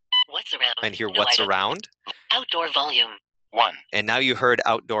 What's around? And hear what's around. Outdoor volume. 1. And now you heard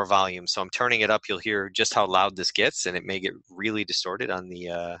outdoor volume. So I'm turning it up. You'll hear just how loud this gets, and it may get really distorted on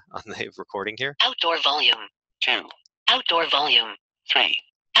the recording here. Outdoor volume. 2. Outdoor volume. 3.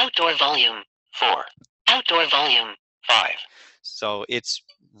 Outdoor volume. 4. Outdoor volume. 5. So it's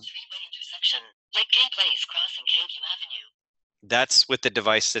Three-way intersection. Lake K Place crossing Kangview Avenue. that's with the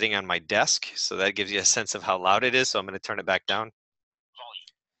device sitting on my desk. So that gives you a sense of how loud it is. So I'm going to turn it back down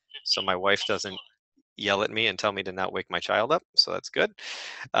so my wife doesn't yell at me and tell me to not wake my child up. So that's good.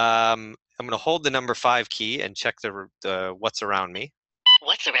 I'm going to hold the number 5 key and check the what's around me.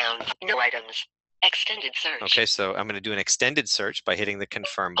 What's around? No items. Extended search. Okay, so I'm going to do an extended search by hitting the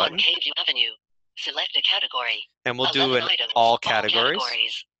confirm On button. Kangview Avenue. Select a category. And we'll do 11 an items. all categories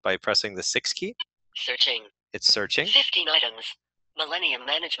by pressing the 6 key. Searching. It's searching. 15 items. Millennium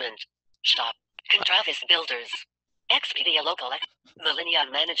Management. Shop. Contravis Builders. Expedia Local.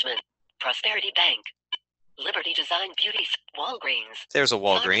 Millennium Management. Prosperity Bank. Liberty Design Beauty. Walgreens. There's a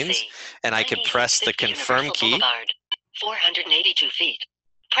Walgreens. Pharmacy. And I could press the 9650 confirm Universal key. Boulevard. 482 feet.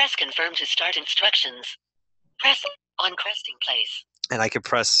 Press confirm to start instructions. Press on cresting place. And I could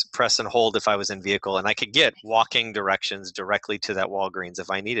press and hold if I was in vehicle, and I could get walking directions directly to that Walgreens if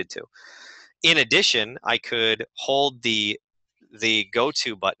I needed to. In addition, I could hold the go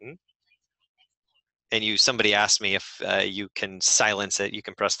to button, and somebody asked me if you can silence it. You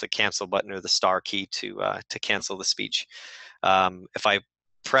can press the cancel button or the star key to cancel the speech. If I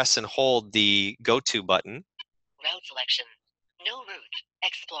press and hold the go to button, Route selection. No route.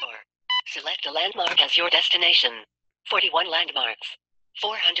 Explore. Select a landmark as your destination. 41 landmarks.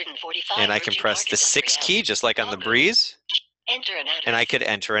 445. and I can Virgin press Park the 6 Industrial. key just like on the Logos. Breeze, Enter an address. and I could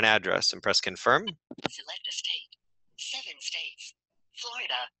enter an address and press confirm. Select a state. 7 states.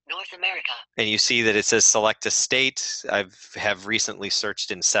 Florida, North America. And you see that it says select a state. Have recently searched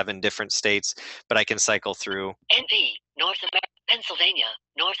in 7 different states, but I can cycle through. NP, North America. Pennsylvania,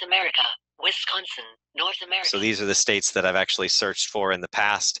 North America. Wisconsin, North America. So these are the states that I've actually searched for in the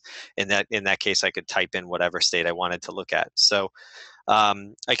past. In that case, I could type in whatever state I wanted to look at. So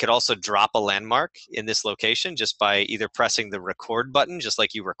I could also drop a landmark in this location just by either pressing the record button, just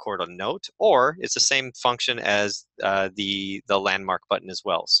like you record a note, or it's the same function as the landmark button as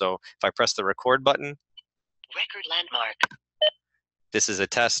well. So if I press the record button, Record landmark. this is a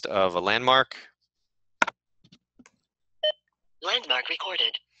test of a landmark. Landmark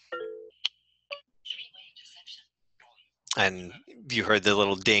recorded. Three-way intersection. And you heard the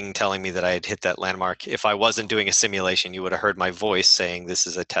little ding telling me that I had hit that landmark. If I wasn't doing a simulation, you would have heard my voice saying this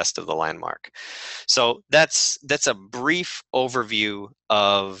is a test of the landmark. So that's a brief overview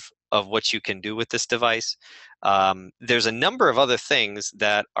of what you can do with this device. There's a number of other things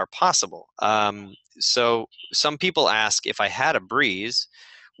that are possible. So some people ask, if I had a Breeze,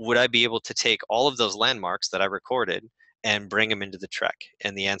 would I be able to take all of those landmarks that I recorded and bring them into the Trek?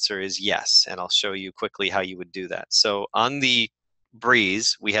 And the answer is yes, and I'll show you quickly how you would do that. So on the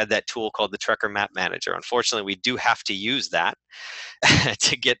Breeze, we had that tool called the Trekker Map Manager. Unfortunately, we do have to use that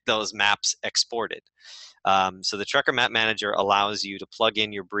to get those maps exported. So the Trekker Map Manager allows you to plug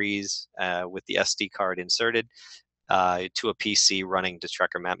in your Breeze with the SD card inserted to a PC running the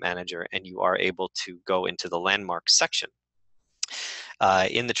Trekker Map Manager, and you are able to go into the landmarks section.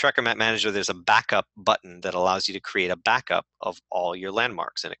 In the Trekker Map Manager, there's a backup button that allows you to create a backup of all your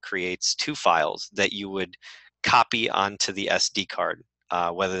landmarks, and it creates 2 files that you would copy onto the SD card.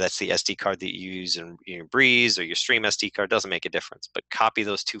 Whether that's the SD card that you use in your Breeze or your Stream SD card, doesn't make a difference, but copy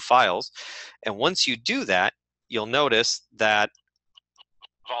those 2 files. And once you do that, you'll notice that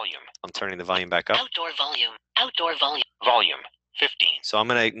Volume. I'm turning the volume back up. Outdoor volume. Outdoor volume. Volume. 15. So I'm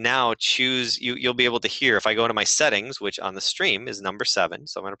going to now choose, you'll be able to hear if I go to my settings, which on the stream is number 7.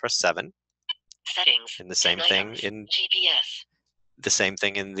 So I'm going to press 7. Settings. And the same 10 thing items. in GPS. the same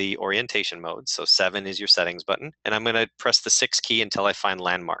thing in the orientation mode. So 7 is your settings button, and I'm going to press the 6 key until I find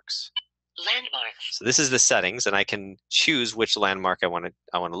landmarks. Landmarks. So this is the settings, and I can choose which landmark I want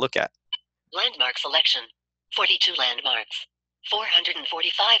to look at. Landmark selection. 42 landmarks.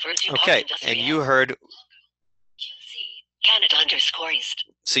 445 Virgin Park Okay, Industrial. and you heard, QC. Canada _ East.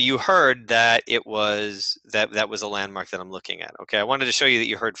 so you heard that it was that was a landmark that I'm looking at. Okay, I wanted to show you that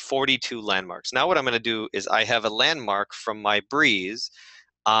you heard 42 landmarks. Now what I'm going to do is I have a landmark from my Breeze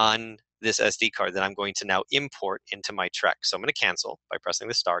on this SD card that I'm going to now import into my Trek. So I'm going to cancel by pressing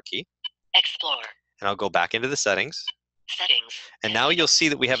the star key, Explore. and I'll go back into the settings. Settings. And now you'll see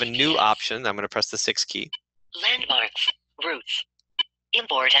that we have a new GPS. option. I'm going to press the 6 key, Landmarks. Routes.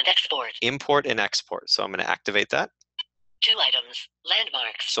 Import and export. import and export. So I'm going to activate that. 2 items.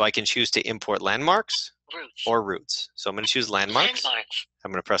 Landmarks. So I can choose to import landmarks Routes. or routes. So I'm going to choose landmarks. Landmarks.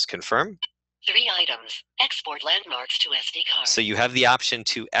 I'm going to press confirm. 3 items. Export landmarks to SD card. So you have the option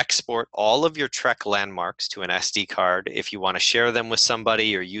to export all of your Trek landmarks to an SD card if you want to share them with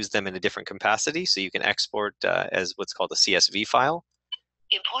somebody or use them in a different capacity. So you can export as what's called a CSV file.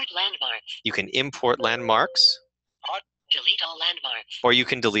 Import landmarks. You can import landmarks. Delete all landmarks. Or you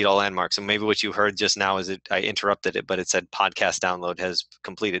can delete all landmarks. And maybe what you heard just now is I interrupted it, but it said podcast download has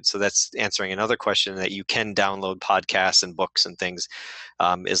completed. So that's answering another question that you can download podcasts and books and things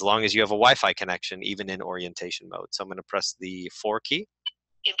as long as you have a Wi-Fi connection, even in orientation mode. So I'm going to press the 4 key.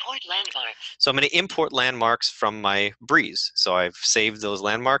 Import landmarks. So I'm going to import landmarks from my Breeze. So I've saved those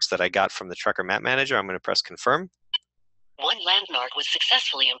landmarks that I got from the Trekker Map Manager. I'm going to press confirm. 1 landmark was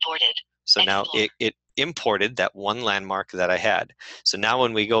successfully imported. So now it imported that 1 landmark that I had. So now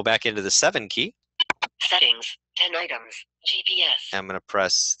when we go back into the 7 key. Settings, 10 items, GPS. I'm going to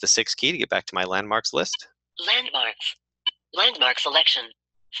press the 6 key to get back to my landmarks list. Landmarks. Landmark selection.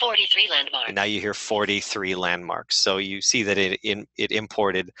 43 landmarks. And now you hear 43 landmarks. So you see that it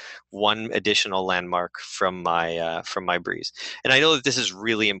imported 1 additional landmark from my Breeze. And I know that this is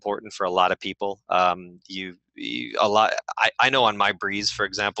really important for a lot of people. I know on my Breeze, for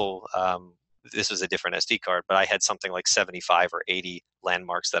example, this was a different SD card, but I had something like 75 or 80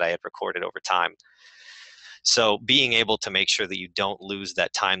 landmarks that I had recorded over time. So being able to make sure that you don't lose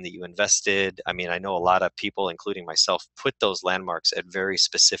that time that you invested. I mean, I know a lot of people, including myself, put those landmarks at very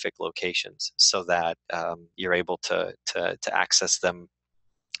specific locations so that you're able to access them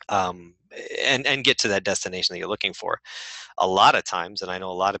and get to that destination that you're looking for. A lot of times, and I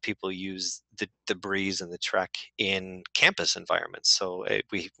know a lot of people use the Breeze and the Trek in campus environments. So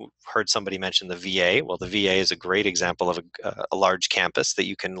we heard somebody mention the VA. Well, the VA is a great example of a large campus that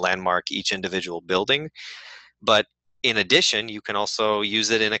you can landmark each individual building. But in addition, you can also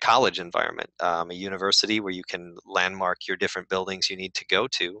use it in a college environment, a university where you can landmark your different buildings you need to go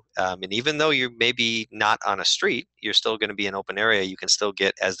to. And even though you're maybe not on a street, you're still going to be an open area. You can still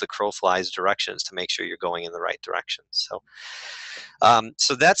get, as the crow flies, directions to make sure you're going in the right direction. So,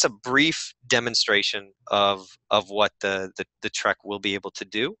 so that's a brief demonstration of what the Trek will be able to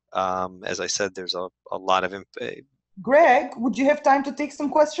do. As I said, there's a lot of. Greg, would you have time to take some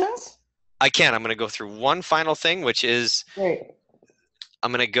questions? I can. I'm going to go through one final thing, which is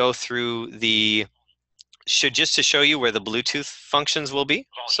I'm going to go through just to show you where the Bluetooth functions will be.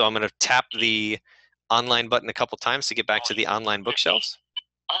 So I'm going to tap the online button a couple times to get back to the online bookshelves.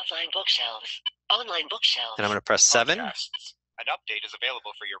 Offline bookshelves. Online bookshelves. And I'm going to press 7. An update is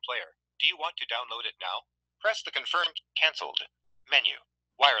available for your player. Do you want to download it now? Press the confirmed canceled menu.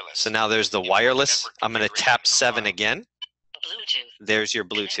 Wireless. So now there's the wireless. I'm going to tap 7 again. Bluetooth. There's your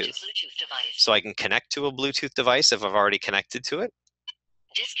Connect to Bluetooth. Bluetooth device. So I can connect to a Bluetooth device if I've already connected to it.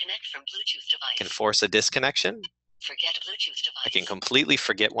 Disconnect from Bluetooth device. I can force a disconnection. Forget Bluetooth device. I can completely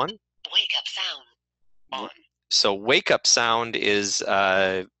forget one. Wake up sound. On. So wake up sound is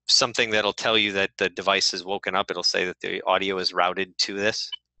something that'll tell you that the device is woken up. It'll say that the audio is routed to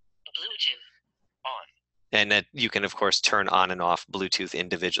this. Bluetooth. On. And that you can, of course, turn on and off Bluetooth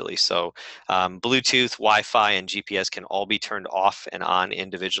individually. So Bluetooth, Wi-Fi, and GPS can all be turned off and on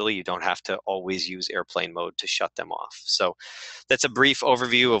individually. You don't have to always use airplane mode to shut them off. So that's a brief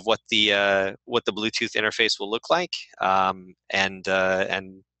overview of what the Bluetooth interface will look like. And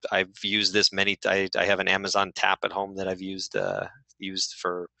I've used this I have an Amazon Tap at home that I've used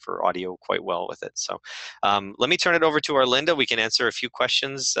for audio quite well with it. So let me turn it over to Arlinda. We can answer a few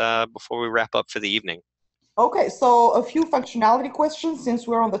questions before we wrap up for the evening. Okay, so a few functionality questions since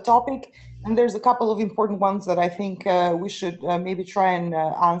we're on the topic, and there's a couple of important ones that I think we should maybe try and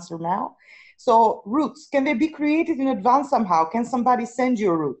answer now. So routes, can they be created in advance somehow? Can somebody send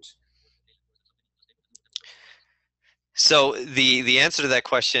you a route? So the answer to that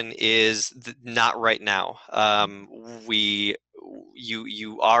question is not right now.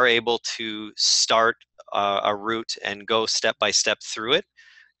 You are able to start a route and go step by step through it.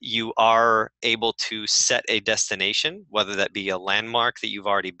 You are able to set a destination, whether that be a landmark that you've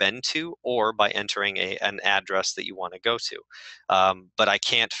already been to or by entering an address that you want to go to. But I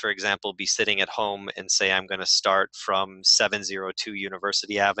can't, for example, be sitting at home and say I'm going to start from 702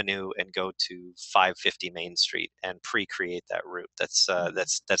 University Avenue and go to 550 Main Street and pre-create that route. That's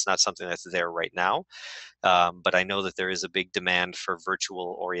not something that's there right now. But I know that there is a big demand for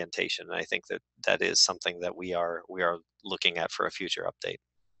virtual orientation, and I think that is something that we are looking at for a future update.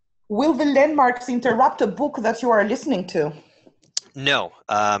 Will the landmarks interrupt a book that you are listening to? No.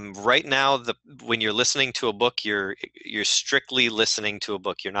 Right now, when you're listening to a book, you're strictly listening to a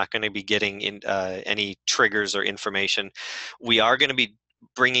book. You're not going to be getting any triggers or information. We are going to be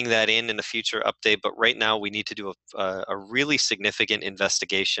bringing that in a future update, but right now we need to do a really significant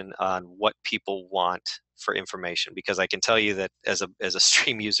investigation on what people want for information, because I can tell you that as a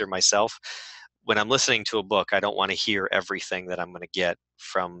stream user myself, when I'm listening to a book, I don't want to hear everything that I'm going to get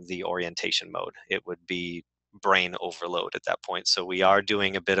from the orientation mode. It would be brain overload at that point. So we are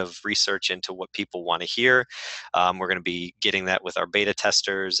doing a bit of research into what people want to hear. We're going to be getting that with our beta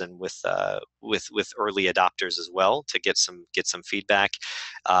testers and with early adopters as well to get some feedback.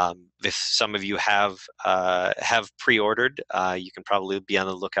 If some of you have pre-ordered, you can probably be on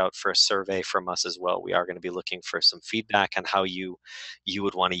the lookout for a survey from us as well. We are going to be looking for some feedback on how you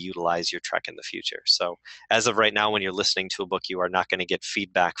would want to utilize your Trek in the future. So as of right now, when you're listening to a book, you are not going to get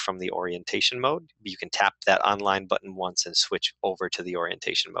feedback from the orientation mode. You can tap that online button once and switch over to the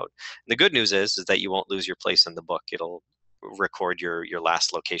orientation mode. And the good news is that you won't lose your place in the book. It'll record your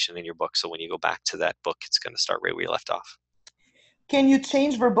last location in your book. So when you go back to that book, it's going to start right where you left off. Can you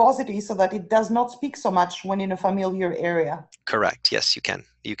change verbosity so that it does not speak so much when in a familiar area? Correct. Yes, you can.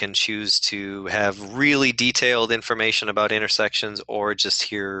 You can choose to have really detailed information about intersections, or just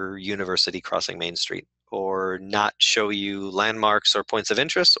hear University crossing Main Street, or not show you landmarks or points of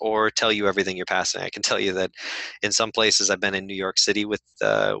interest, or tell you everything you're passing. I can tell you that in some places, I've been in New York City with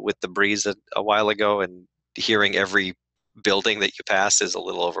the breeze a while ago, and hearing every building that you pass is a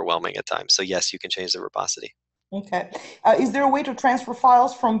little overwhelming at times. So yes, you can change the verbosity. Okay. Is there a way to transfer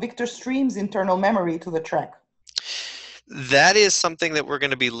files from VictorStream's internal memory to the Trek? That is something that we're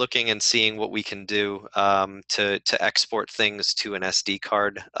going to be looking and seeing what we can do to export things to an SD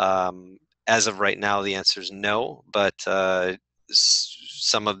card. As of right now, the answer is no, but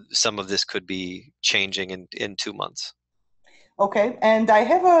some of this could be changing in 2 months. Okay, and I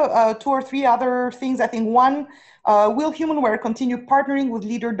have 2 or 3 other things. I think one, will HumanWare continue partnering with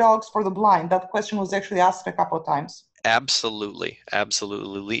leader dogs for the blind? That question was actually asked a couple of times. Absolutely,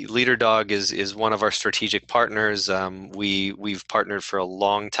 absolutely. Leader Dog is one of our strategic partners. We've partnered for a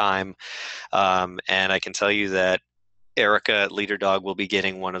long time, and I can tell you that Erica at Leader Dog will be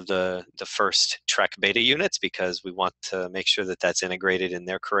getting one of the first Trek beta units, because we want to make sure that that's integrated in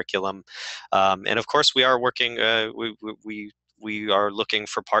their curriculum. And of course, we are working. We are looking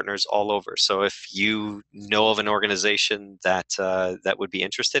for partners all over. So if you know of an organization that that would be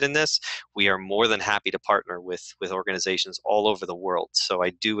interested in this, we are more than happy to partner with organizations all over the world. So I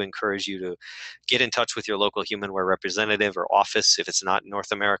do encourage you to get in touch with your local HumanWare representative or office. If it's not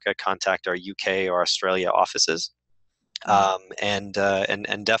North America, contact our UK or Australia offices. And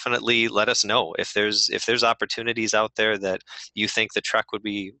definitely let us know if there's opportunities out there that you think the Trek would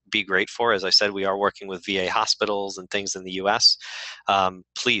be great for. As I said, we are working with VA hospitals and things in the US.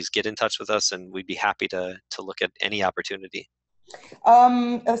 Please get in touch with us, and we'd be happy to look at any opportunity.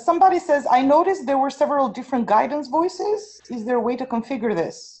 Somebody says, I noticed there were several different guidance voices. Is there a way to configure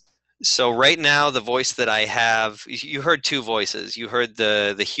this? So right now, the voice that I have, you heard 2 voices. You heard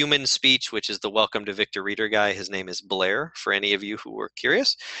the human speech, which is the Welcome to VictorReader guy. His name is Blair, for any of you who were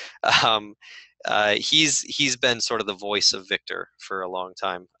curious. He's been sort of the voice of Victor for a long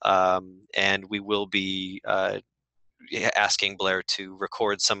time. And we will be asking Blair to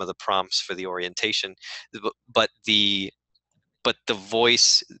record some of the prompts for the orientation. But the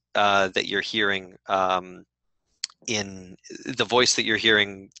voice that you're hearing, in the voice that you're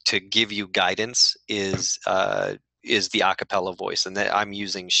hearing to give you guidance is the a cappella voice, and that I'm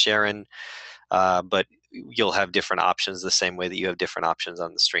using Sharon, but you'll have different options the same way that you have different options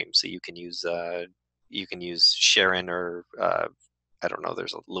on the stream. So you can use Sharon, or I don't know,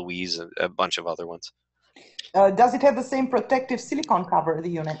 there's a Louise and a bunch of other ones. Does it have the same protective silicone cover, the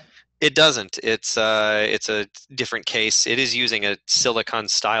unit? It doesn't. It's a different case. It is using a silicone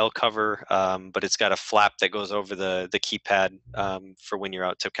style cover, but it's got a flap that goes over the keypad for when you're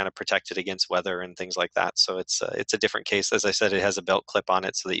out, to kind of protect it against weather and things like that. So it's a different case. As I said, it has a belt clip on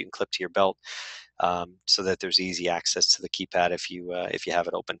it so that you can clip to your belt, so that there's easy access to the keypad if you have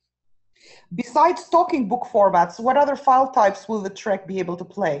it open. Besides talking book formats, what other file types will the Trek be able to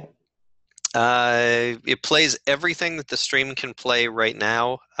play? It plays everything that the stream can play right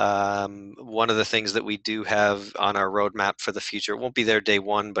now. One of the things that we do have on our roadmap for the future, it won't be there day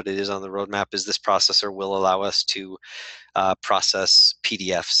one, but it is on the roadmap, is this processor will allow us to process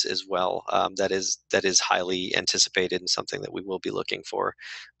PDFs as well. That is highly anticipated and something that we will be looking for.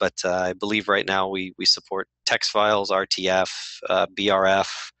 But I believe right now we support text files, RTF,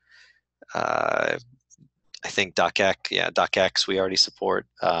 BRF, I think DocX we already support.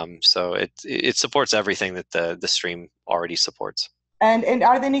 So it supports everything that the stream already supports. And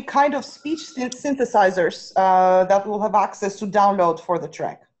are there any kind of speech synthesizers that will have access to download for the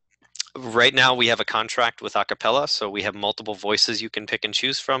Trek? Right now, we have a contract with Acapella, so we have multiple voices you can pick and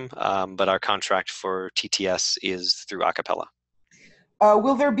choose from, but our contract for TTS is through Acapella.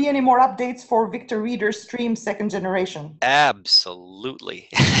 Will there be any more updates for VictorReader Stream second generation? Absolutely.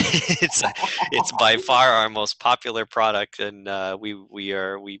 It's by far our most popular product, and we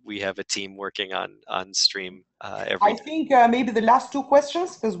have a team working on Stream every I day. think maybe the last two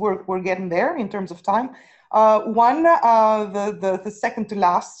questions, because we're getting there in terms of time. One, the second to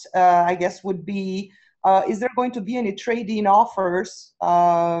last, I guess, would be: is there going to be any trade-in offers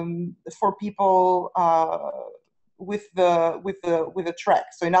for people with the Trek?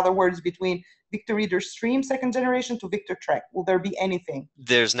 So, in other words, between VictorReader Stream second generation to Victor Trek, will there be anything?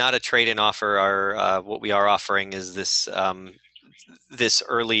 There's not a trade-in offer. What we are offering is this early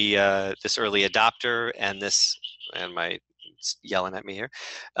adopter and this, and my it's yelling at me here.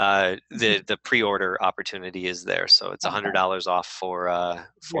 The pre-order opportunity is there, so it's $100 off for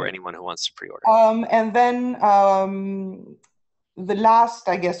Great. anyone who wants to pre-order. And then the last,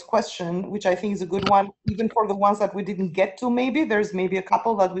 I guess, question, which I think is a good one, even for the ones that we didn't get to, maybe there's maybe a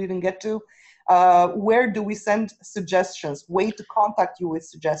couple that we didn't get to. Where do we send suggestions? Way to contact you with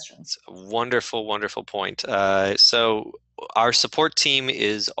suggestions. Wonderful, wonderful point. So our support team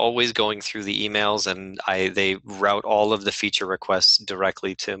is always going through the emails, and they route all of the feature requests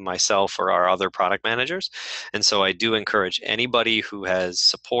directly to myself or our other product managers. And so I do encourage anybody who has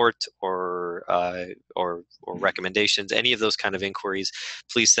support or recommendations, any of those kind of inquiries,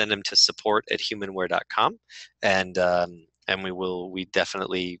 please send them to support@humanware.com, and we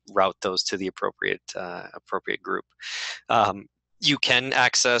definitely route those to the appropriate group. You can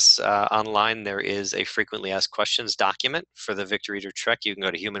access online. There is a frequently asked questions document for the VictorReader Trek. You can go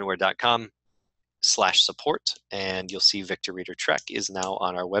to humanware.com/support, and you'll see VictorReader Trek is now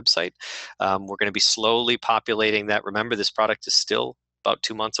on our website. We're going to be slowly populating that. Remember, this product is still about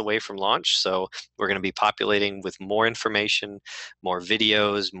 2 months away from launch, so we're going to be populating with more information, more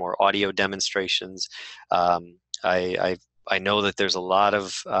videos, more audio demonstrations. I know that there's a lot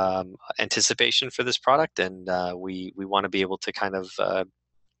of anticipation for this product, and we want to be able to kind of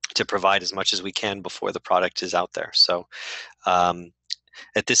to provide as much as we can before the product is out there. So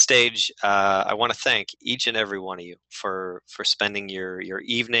at this stage, I want to thank each and every one of you for spending your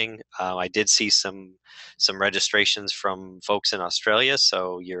evening. I did see some registrations from folks in Australia,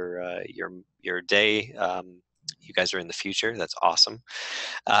 so your day. You guys are in the future. That's awesome.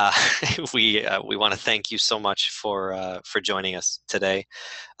 We want to thank you so much for joining us today.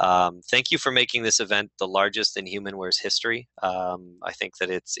 Thank you for making this event the largest in HumanWare's history. I think that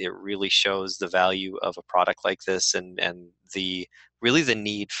it really shows the value of a product like this, and really the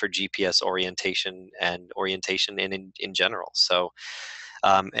need for GPS orientation in general. So.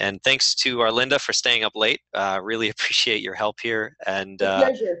 And thanks to Arlinda for staying up late. Really appreciate your help here. And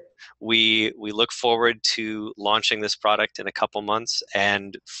Pleasure. we look forward to launching this product in a couple months,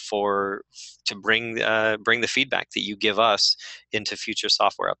 and to bring the feedback that you give us into future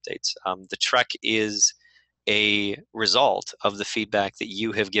software updates. The Trek is a result of the feedback that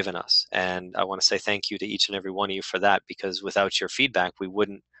you have given us, and I want to say thank you to each and every one of you for that, because without your feedback, we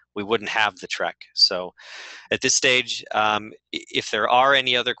wouldn't have the Trek. So at this stage, if there are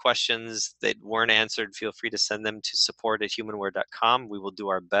any other questions that weren't answered, feel free to send them to support@humanware.com. We will do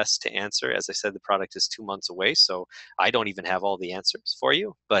our best to answer. As I said, the product is 2 months away, so I don't even have all the answers for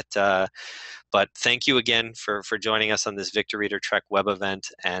you. But thank you again for joining us on this VictorReader Trek web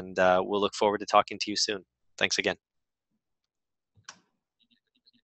event, and we'll look forward to talking to you soon. Thanks again.